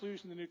time it's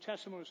used in the New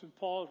Testament was when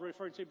Paul is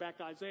referring to back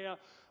to Isaiah,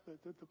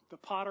 the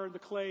potter and the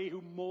clay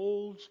who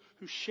molds,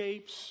 who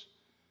shapes.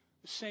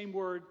 The same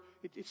word.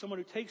 It's someone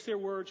who takes their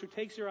words, who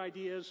takes their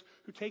ideas,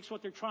 who takes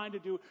what they're trying to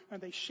do, and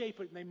they shape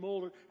it and they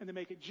mold it and they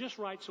make it just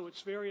right so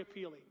it's very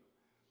appealing.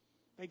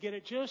 They get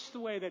it just the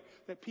way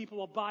that people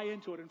will buy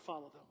into it and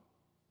follow them.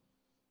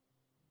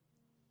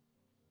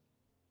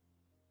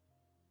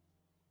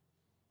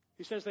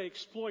 He says they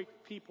exploit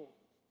people.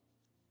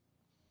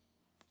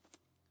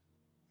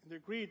 In their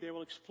greed, they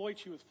will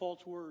exploit you with false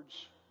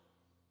words.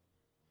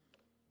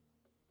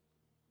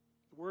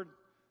 The word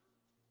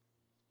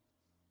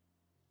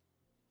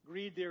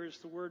greed there is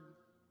the word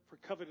for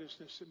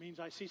covetousness. It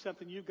means I see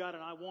something you've got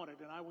and I want it.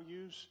 And I will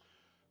use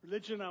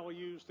religion, I will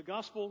use the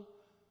gospel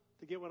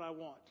to get what I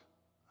want.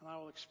 And I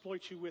will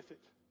exploit you with it.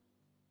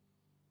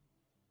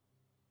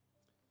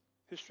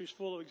 History's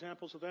full of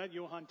examples of that.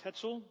 Johann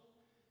Tetzel.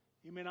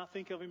 You may not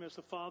think of him as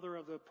the father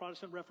of the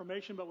Protestant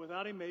Reformation, but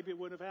without him, maybe it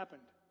wouldn't have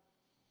happened.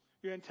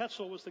 Johann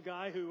Tetzel was the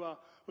guy who,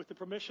 with the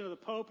permission of the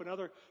Pope and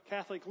other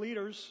Catholic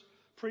leaders,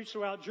 preached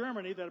throughout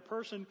Germany that a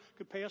person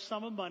could pay a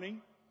sum of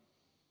money,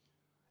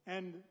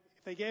 and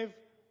if they gave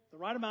the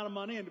right amount of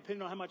money, and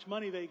depending on how much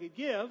money they could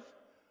give,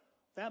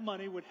 that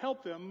money would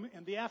help them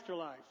in the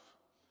afterlife.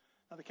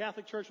 Now, the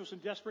Catholic Church was in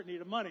desperate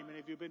need of money. Many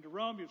of you have been to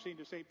Rome. You've seen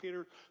the St.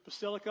 Peter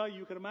Basilica.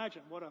 You can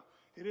imagine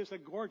it is a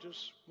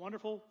gorgeous,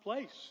 wonderful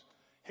place.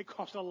 It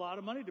cost a lot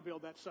of money to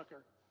build that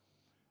sucker.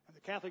 And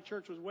the Catholic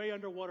Church was way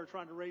underwater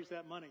trying to raise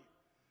that money.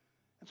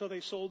 And so they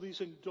sold these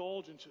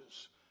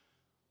indulgences.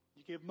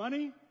 You give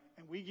money,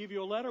 and we give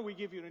you a letter. We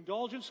give you an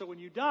indulgence. So when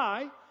you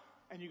die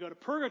and you go to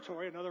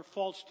purgatory, another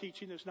false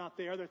teaching that's not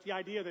there, that's the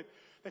idea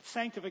that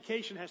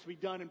sanctification has to be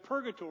done in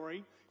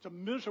purgatory. It's a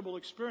miserable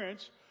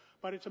experience.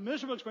 But it's a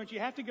miserable experience. You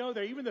have to go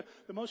there. Even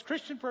the most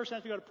Christian person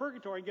has to go to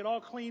purgatory and get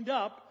all cleaned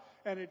up.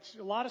 And it's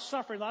a lot of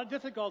suffering, a lot of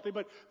difficulty.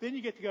 But then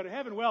you get to go to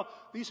heaven. Well,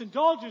 these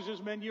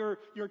indulgences mean your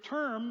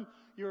term,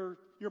 your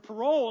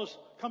parole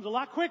comes a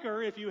lot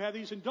quicker if you have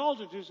these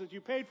indulgences that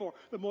you paid for.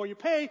 The more you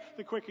pay,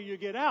 the quicker you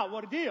get out.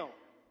 What a deal.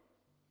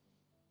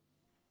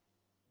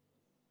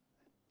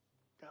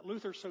 Got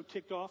Luther so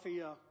ticked off,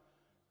 he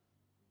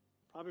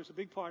probably was a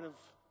big part of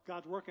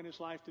God's work in his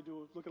life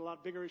to look at a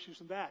lot bigger issues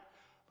than that.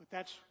 But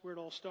that's where it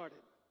all started.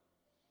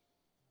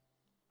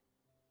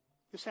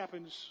 This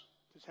happens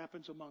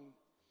among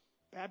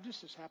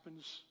Baptists. This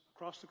happens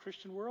across the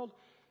Christian world.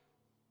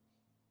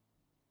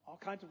 All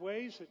kinds of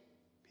ways that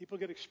people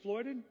get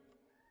exploited.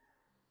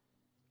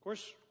 Of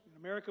course, in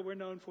America, we're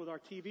known for our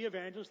TV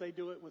evangelists. They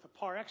do it with a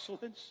par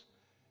excellence.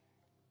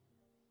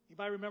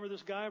 Anybody remember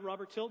this guy,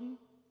 Robert Tilton?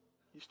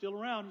 He's still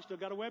around. He's still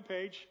got a web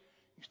page.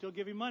 You still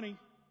give him money.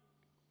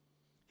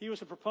 He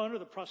was a proponent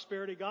of the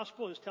prosperity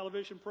gospel. His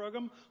television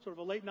program, sort of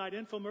a late-night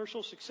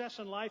infomercial, Success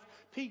in Life,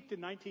 peaked in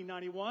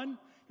 1991.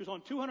 He was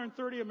on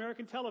 230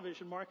 American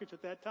television markets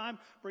at that time,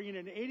 bringing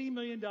in $80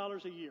 million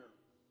a year.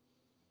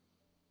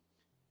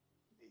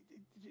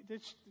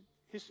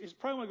 His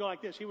program would go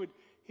like this. He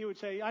would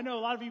say, I know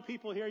a lot of you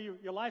people here,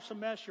 your life's a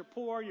mess, you're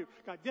poor, you've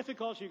got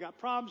difficulties, you've got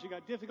problems, you've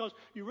got difficulties.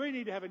 You really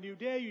need to have a new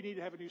day. You need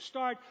to have a new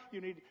start.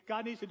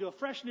 God needs to do a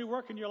fresh new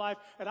work in your life.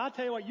 And I'll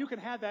tell you what, you can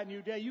have that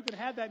new day. You can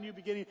have that new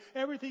beginning.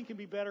 Everything can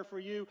be better for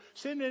you.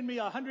 Send in me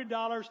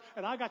 $100,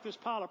 and I got this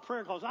pile of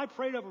prayer cloths. I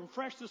prayed over them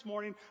fresh this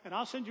morning, and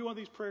I'll send you one of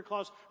these prayer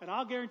cloths, and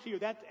I'll guarantee you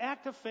that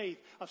act of faith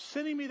of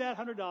sending me that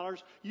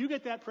 $100, you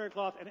get that prayer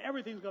cloth, and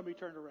everything's going to be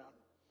turned around.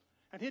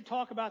 And he'd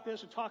talk about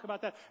this and talk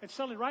about that. And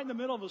suddenly, right in the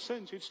middle of a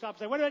sentence, he'd stop and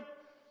say, wait a minute.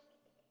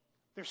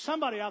 There's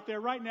somebody out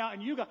there right now,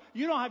 and you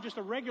don't have just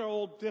a regular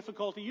old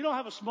difficulty. You don't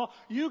have a small,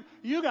 you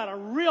got a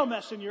real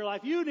mess in your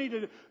life. You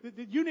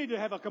need to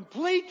have a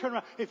complete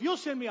turnaround. If you'll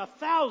send me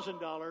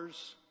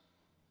 $1,000,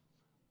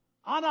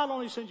 I'll not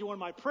only send you one of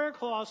my prayer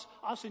cloths,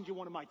 I'll send you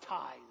one of my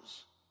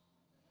tithes.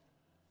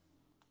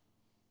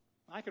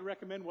 I could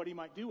recommend what he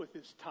might do with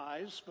his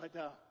tithes, but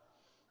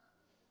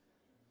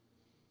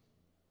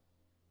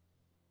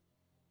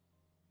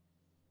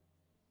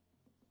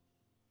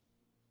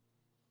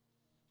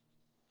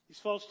these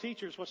false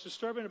teachers, what's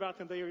disturbing about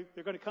them, they're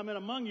going to come in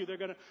among you. They're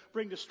going to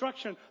bring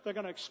destruction. They're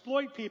going to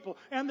exploit people.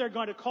 And they're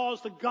going to cause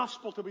the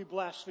gospel to be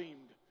blasphemed.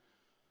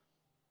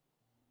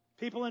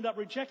 People end up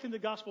rejecting the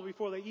gospel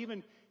before they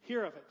even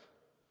hear of it.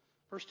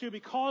 Verse 2,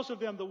 because of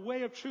them, the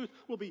way of truth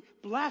will be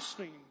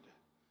blasphemed.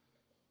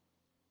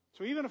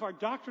 So even if our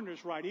doctrine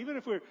is right, even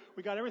if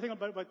we got everything,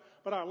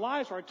 but our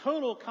lives are a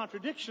total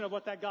contradiction of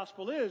what that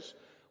gospel is,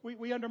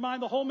 we undermine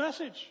the whole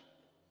message.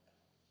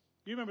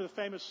 You remember the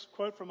famous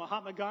quote from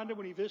Mahatma Gandhi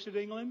when he visited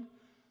England?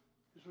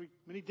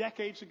 Many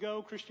decades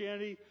ago,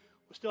 Christianity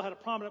still had a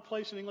prominent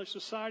place in English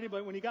society,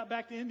 but when he got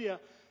back to India,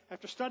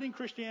 after studying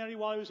Christianity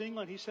while he was in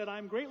England, he said,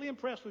 I'm greatly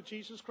impressed with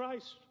Jesus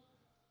Christ.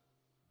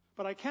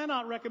 But I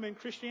cannot recommend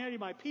Christianity to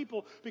my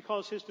people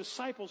because his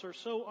disciples are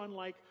so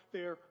unlike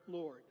their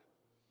Lord.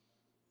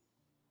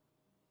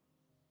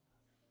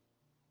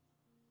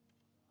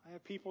 I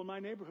have people in my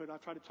neighborhood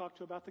I've tried to talk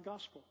to about the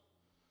gospel.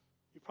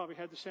 You probably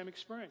had the same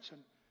experience. And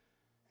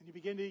you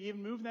begin to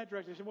even move in that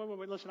direction. You say,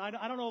 wait, listen, I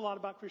don't know a lot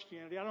about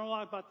Christianity. I don't know a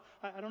lot about,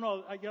 I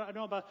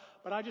know about,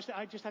 but I just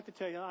have to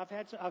tell you,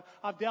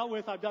 I've dealt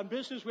with, I've done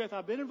business with,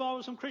 I've been involved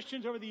with some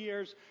Christians over the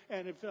years,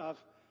 and if,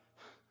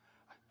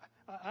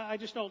 I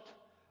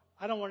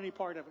don't want any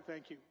part of it,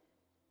 thank you.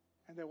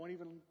 And they won't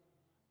even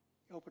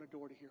open a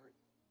door to hear it.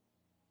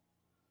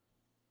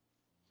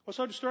 What's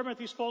so disturbing about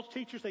these false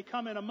teachers? They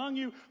come in among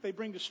you, they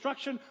bring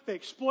destruction, they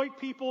exploit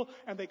people,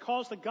 and they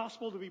cause the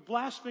gospel to be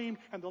blasphemed.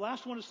 And the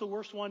last one is the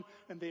worst one,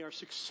 and they are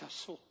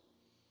successful.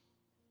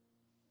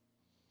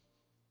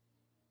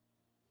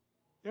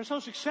 They're so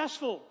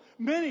successful,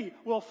 many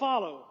will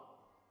follow.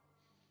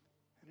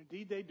 And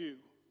indeed they do.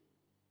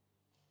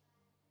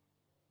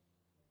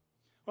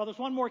 Well, there's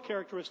one more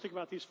characteristic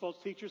about these false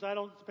teachers.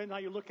 Depending on how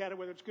you look at it,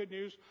 whether it's good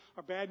news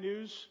or bad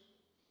news.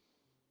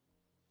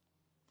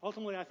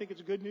 Ultimately, I think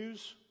it's good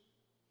news.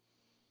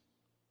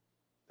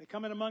 They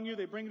come in among you,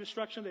 they bring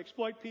destruction, they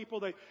exploit people,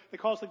 they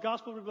cause the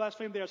gospel to be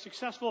blasphemed, they are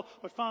successful,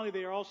 but finally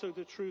they are also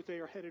the truth. They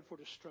are headed for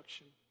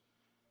destruction.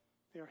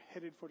 They are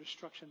headed for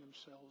destruction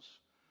themselves.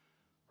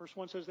 Verse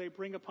 1 says they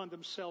bring upon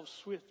themselves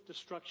swift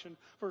destruction.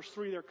 Verse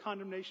 3, their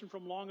condemnation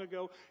from long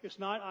ago is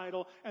not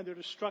idle, and their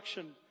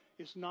destruction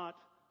is not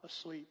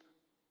asleep.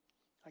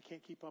 I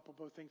can't keep up with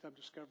both things I'm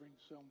discovering,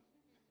 so...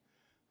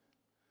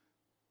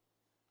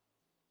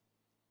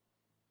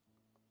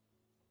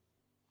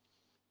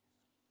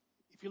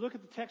 If you look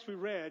at the text we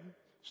read,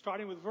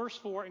 starting with verse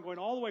 4 and going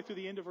all the way through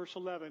the end of verse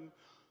 11,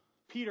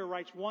 Peter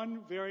writes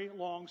one very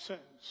long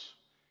sentence.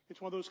 It's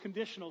one of those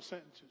conditional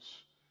sentences.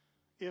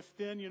 If,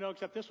 then,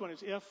 except this one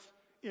is if,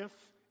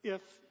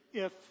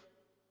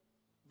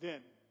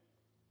 then.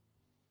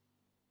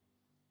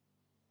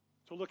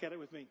 So look at it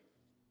with me.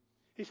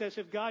 He says,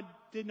 if God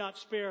did not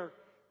spare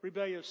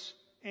rebellious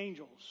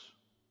angels.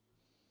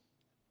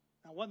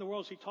 Now, what in the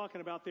world is he talking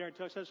about there?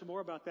 Until I say some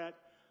more about that,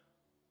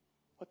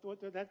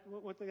 what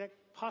would that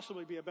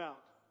possibly be about?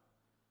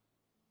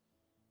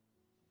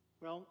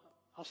 Well,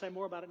 I'll say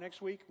more about it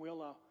next week.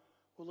 We'll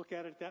look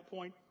at it at that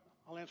point.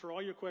 I'll answer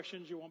all your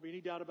questions. There won't be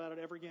any doubt about it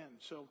ever again.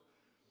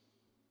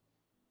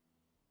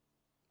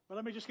 But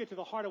let me just get to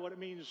the heart of what it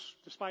means,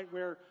 despite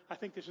where I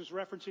think this is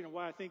referencing and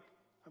why I think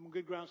I'm on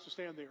good grounds to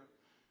stand there.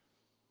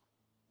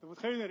 The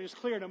thing that is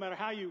clear, no matter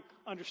how you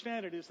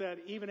understand it, is that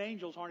even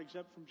angels aren't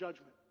exempt from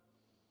judgment.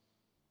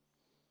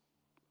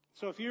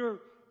 So if you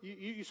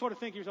sort of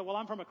think to yourself, well,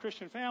 I'm from a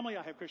Christian family,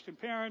 I have Christian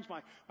parents,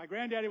 my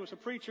granddaddy was a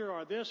preacher,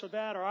 or this or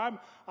that, or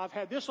I've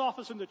had this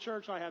office in the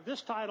church, I have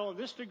this title and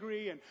this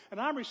degree, and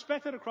I'm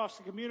respected across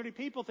the community.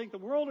 People think the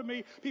world of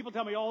me. People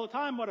tell me all the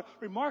time what a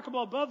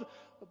remarkable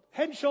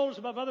head and shoulders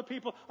above other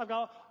people. I've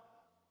got,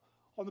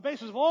 on the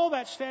basis of all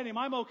that standing,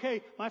 I'm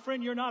okay. My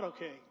friend, you're not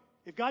okay.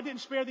 If God didn't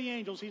spare the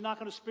angels, He's not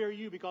going to spare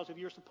you because of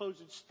your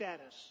supposed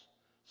status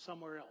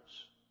somewhere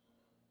else.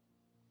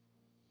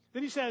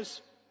 Then He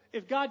says,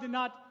 if God did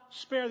not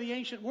spare the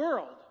ancient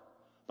world,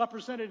 but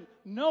presented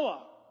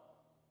Noah,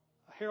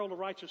 a herald of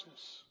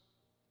righteousness.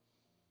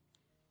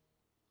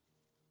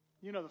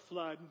 You know the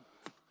flood.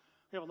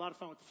 We have a lot of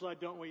fun with the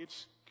flood, don't we?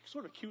 It's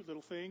sort of a cute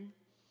little thing.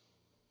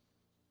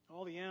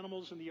 All the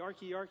animals and the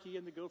arky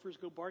and the gophers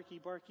go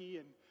barky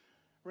and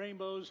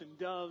rainbows and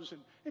doves, and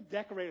they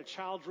decorate a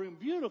child's room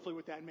beautifully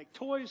with that and make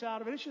toys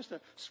out of it. It's just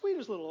the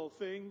sweetest little old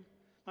thing.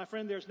 My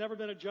friend, there's never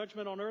been a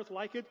judgment on earth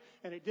like it,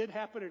 and it did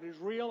happen. It is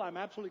real. I'm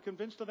absolutely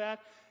convinced of that.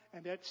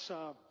 And it's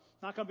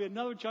not going to be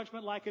another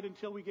judgment like it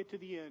until we get to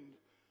the end.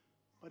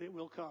 But it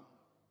will come.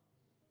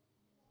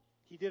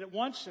 He did it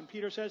once, and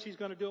Peter says He's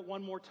going to do it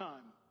one more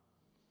time.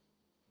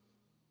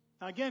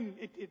 Now again,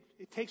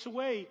 it takes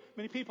away,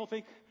 many people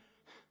think,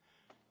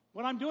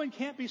 what I'm doing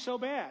can't be so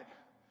bad.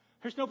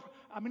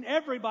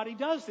 Everybody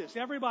does this.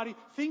 Everybody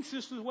thinks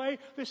this is the way.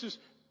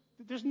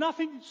 There's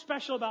nothing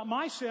special about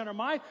my sin or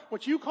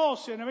what you call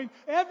sin.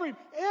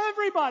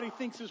 Everybody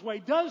thinks this way,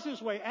 does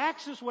this way,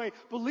 acts this way,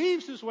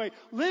 believes this way,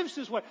 lives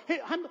this way.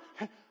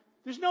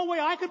 There's no way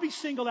I could be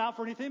singled out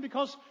for anything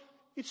because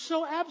it's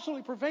so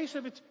absolutely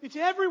pervasive. It's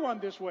everyone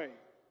this way.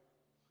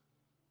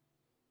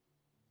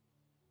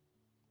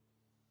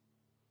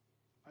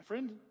 My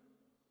friend,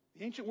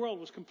 the ancient world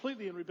was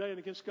completely in rebellion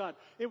against God.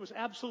 It was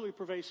absolutely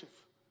pervasive.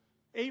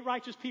 8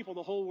 righteous people,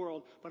 the whole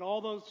world, but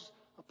all those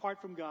apart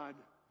from God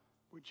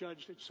were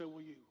judged, and so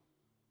will you.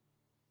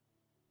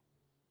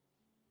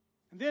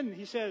 And then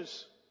he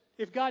says,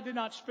 if God did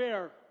not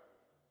spare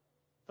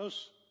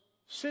those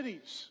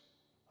cities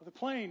of the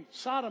plain,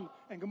 Sodom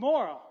and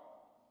Gomorrah,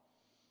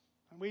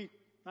 and we,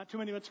 not too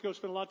many months ago,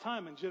 spent a lot of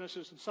time in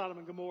Genesis and Sodom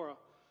and Gomorrah.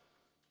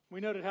 We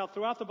noted how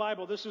throughout the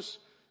Bible, this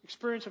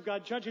experience of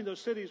God judging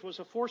those cities was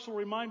a forceful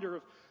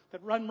reminder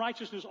that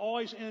unrighteousness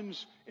always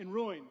ends in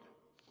ruin.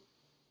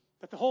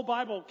 That the whole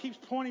Bible keeps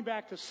pointing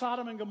back to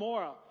Sodom and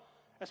Gomorrah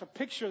as a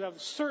picture of the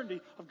certainty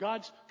of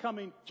God's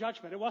coming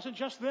judgment. It wasn't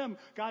just them.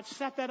 God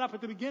set that up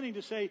at the beginning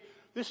to say,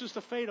 this is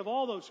the fate of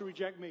all those who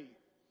reject me.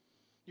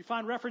 You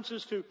find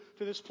references to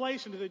this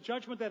place and to the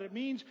judgment that it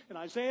means in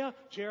Isaiah,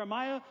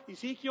 Jeremiah,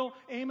 Ezekiel,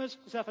 Amos,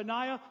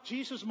 Zephaniah,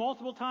 Jesus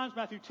multiple times,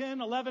 Matthew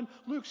 10, 11,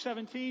 Luke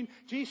 17.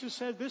 Jesus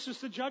said this is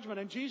the judgment,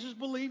 and Jesus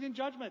believed in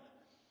judgment.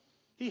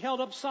 He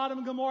held up Sodom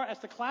and Gomorrah as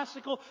the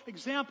classical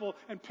example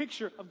and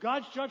picture of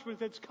God's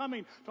judgment that's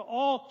coming to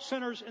all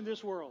sinners in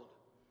this world.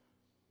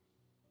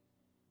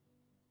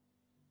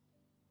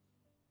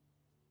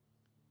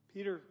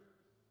 Peter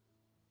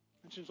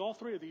mentions all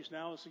 3 of these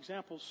now as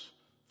examples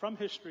from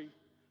history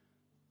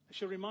that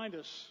should remind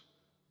us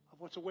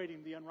of what's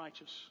awaiting the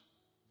unrighteous.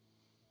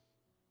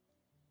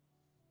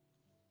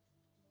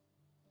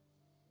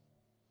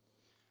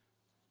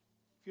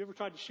 If you ever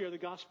tried to share the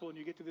gospel and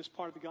you get to this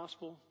part of the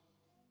gospel,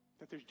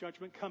 that there's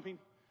judgment coming,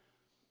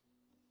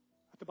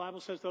 that the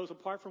Bible says those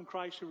apart from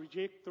Christ who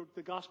reject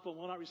the gospel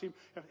and will not receive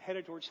are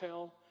headed towards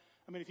hell.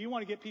 If you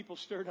want to get people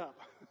stirred up,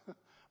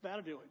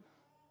 that'll do it.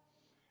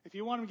 If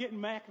you want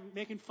them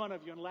making fun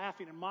of you and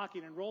laughing and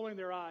mocking and rolling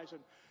their eyes, and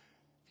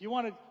if you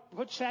want to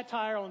put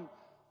satire on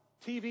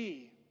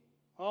TV,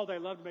 they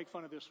love to make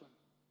fun of this one.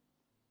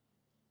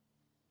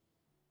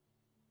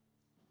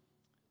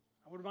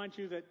 I would remind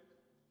you that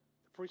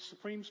the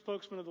supreme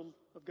spokesman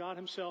of God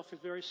Himself, His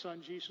very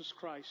Son, Jesus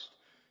Christ,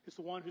 is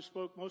the one who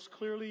spoke most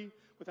clearly,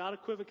 without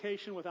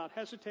equivocation, without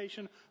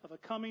hesitation, of a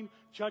coming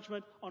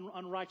judgment on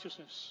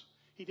unrighteousness.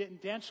 He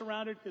didn't dance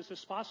around it. His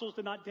apostles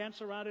did not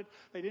dance around it.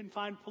 They didn't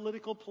find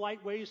political,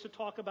 polite ways to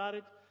talk about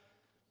it.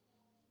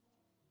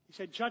 He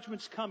said,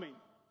 judgment's coming.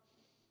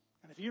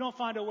 And if you don't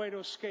find a way to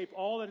escape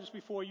all that is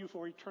before you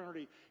for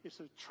eternity, it's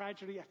a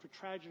tragedy after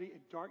tragedy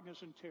and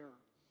darkness and terror.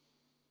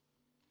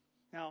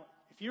 Now,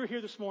 if you're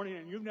here this morning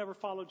and you've never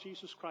followed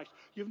Jesus Christ,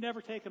 you've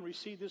never taken and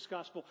received this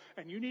gospel,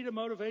 and you need a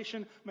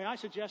motivation, may I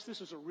suggest this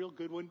is a real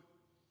good one?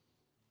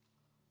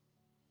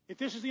 If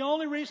this is the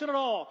only reason at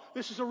all,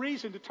 this is a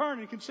reason to turn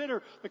and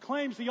consider the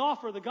claims, the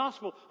offer of the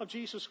gospel of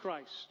Jesus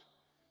Christ.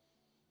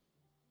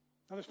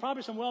 Now, there's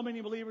probably some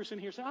well-meaning believers in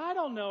here saying, I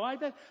don't know,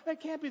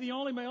 that can't be the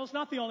only, it's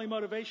not the only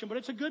motivation, but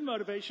it's a good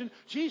motivation.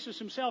 Jesus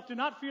himself, do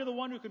not fear the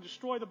one who can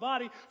destroy the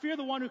body, fear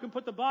the one who can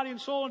put the body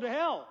and soul into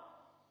hell.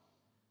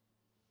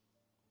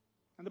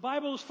 And the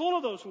Bible is full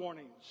of those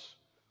warnings.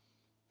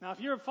 Now, if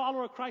you're a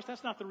follower of Christ,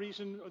 that's not the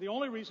reason, or the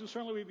only reason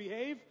certainly we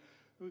behave,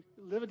 we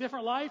live a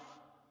different life.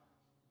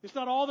 It's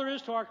not all there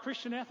is to our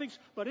Christian ethics,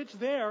 but it's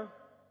there.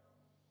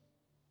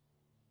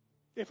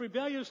 If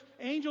rebellious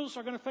angels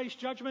are going to face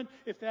judgment,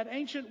 if that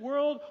ancient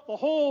world, the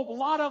whole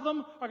lot of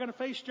them are going to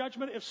face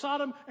judgment, if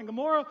Sodom and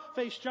Gomorrah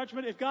face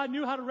judgment, if God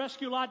knew how to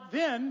rescue Lot,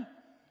 then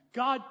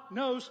God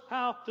knows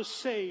how to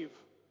save.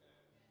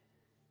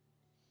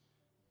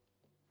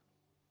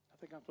 I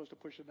think I'm supposed to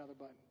push another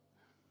button.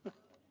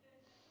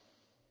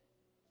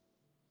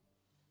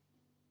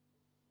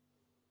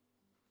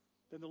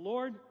 Then the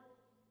Lord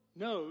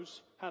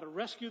knows how to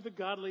rescue the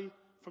godly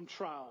from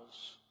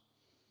trials.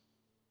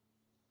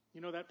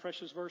 You know that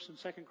precious verse in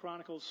 2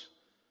 Chronicles,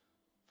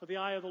 for the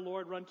eye of the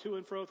Lord run to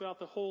and fro throughout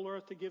the whole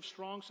earth to give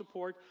strong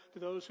support to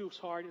those whose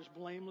heart is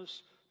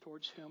blameless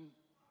towards him.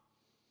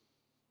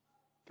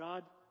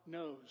 God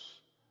knows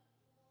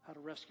how to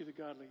rescue the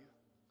godly.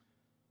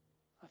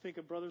 I think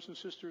of brothers and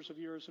sisters of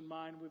yours and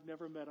mine. We've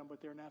never met them,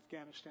 but they're in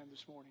Afghanistan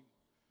this morning.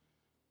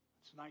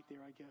 It's night there,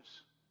 I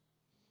guess.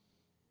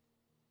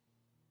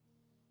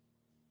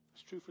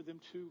 It's true for them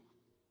too.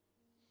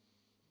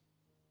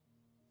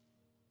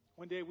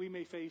 One day we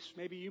may face,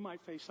 maybe you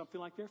might face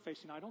something like they're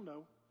facing. I don't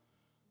know.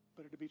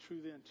 But it'll be true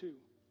then too.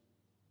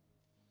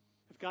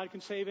 If God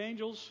can save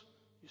angels,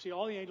 you see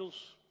all the angels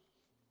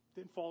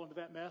didn't fall into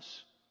that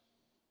mess.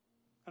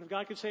 And if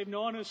God could save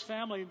Noah and his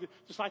family,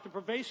 just like the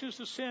pervasiveness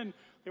of sin,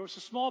 there was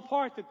a small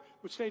part that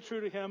would stay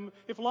true to him.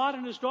 If Lot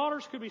and his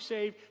daughters could be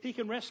saved, he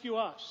can rescue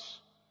us.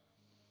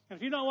 And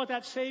if you don't know what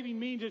that saving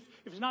means, if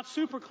it's not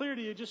super clear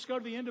to you, just go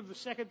to the end of the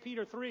 2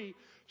 Peter 3,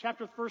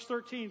 verse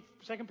 13,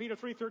 2 Peter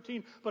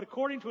 3:13. But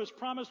according to his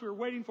promise, we're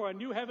waiting for a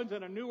new heavens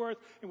and a new earth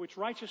in which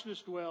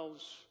righteousness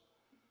dwells.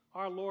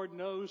 Our Lord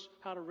knows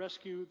how to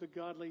rescue the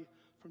godly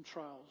from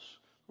trials.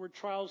 The word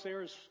trials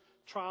there is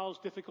trials,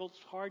 difficult,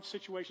 hard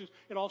situations.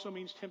 It also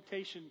means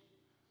temptation.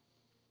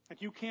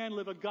 And you can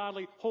live a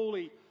godly,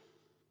 holy,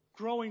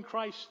 growing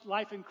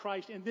life in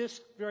Christ in this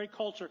very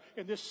culture,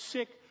 in this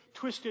sick,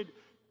 twisted.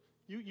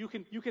 You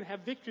can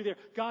have victory there.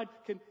 God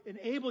can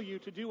enable you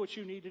to do what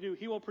you need to do.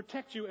 He will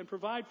protect you and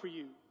provide for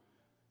you.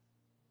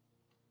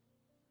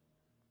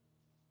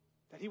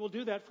 That He will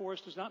do that for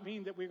us does not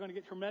mean that we're going to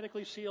get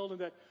hermetically sealed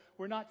and that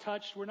we're not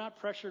touched, we're not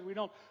pressured, we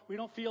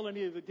don't feel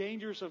any of the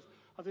dangers of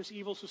this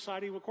evil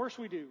society. Of course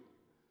we do.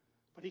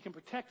 But He can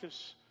protect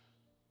us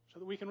so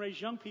that we can raise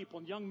young people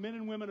and young men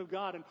and women of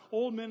God and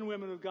old men and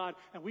women of God,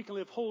 and we can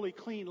live holy,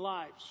 clean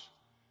lives.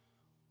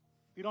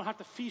 You don't have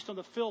to feast on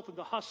the filth and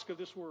the husk of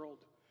this world.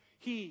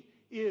 He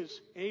is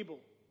able.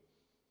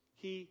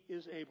 He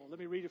is able. Let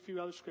me read a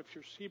few other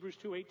scriptures. Hebrews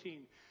 2:18.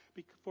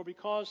 For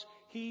because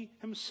He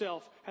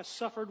Himself has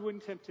suffered when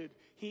tempted,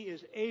 He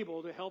is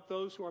able to help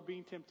those who are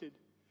being tempted.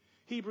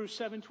 Hebrews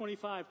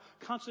 7:25.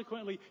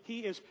 Consequently,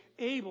 He is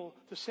able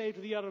to save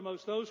to the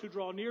uttermost those who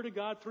draw near to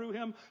God through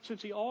Him,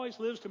 since He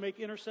always lives to make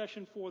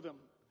intercession for them.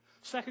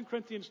 2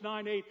 Corinthians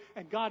 9:8.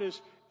 And God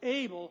is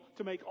able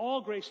to make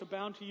all grace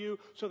abound to you,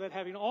 so that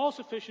having all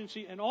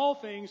sufficiency in all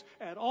things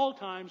at all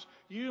times,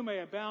 you may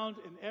abound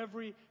in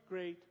every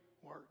great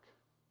work.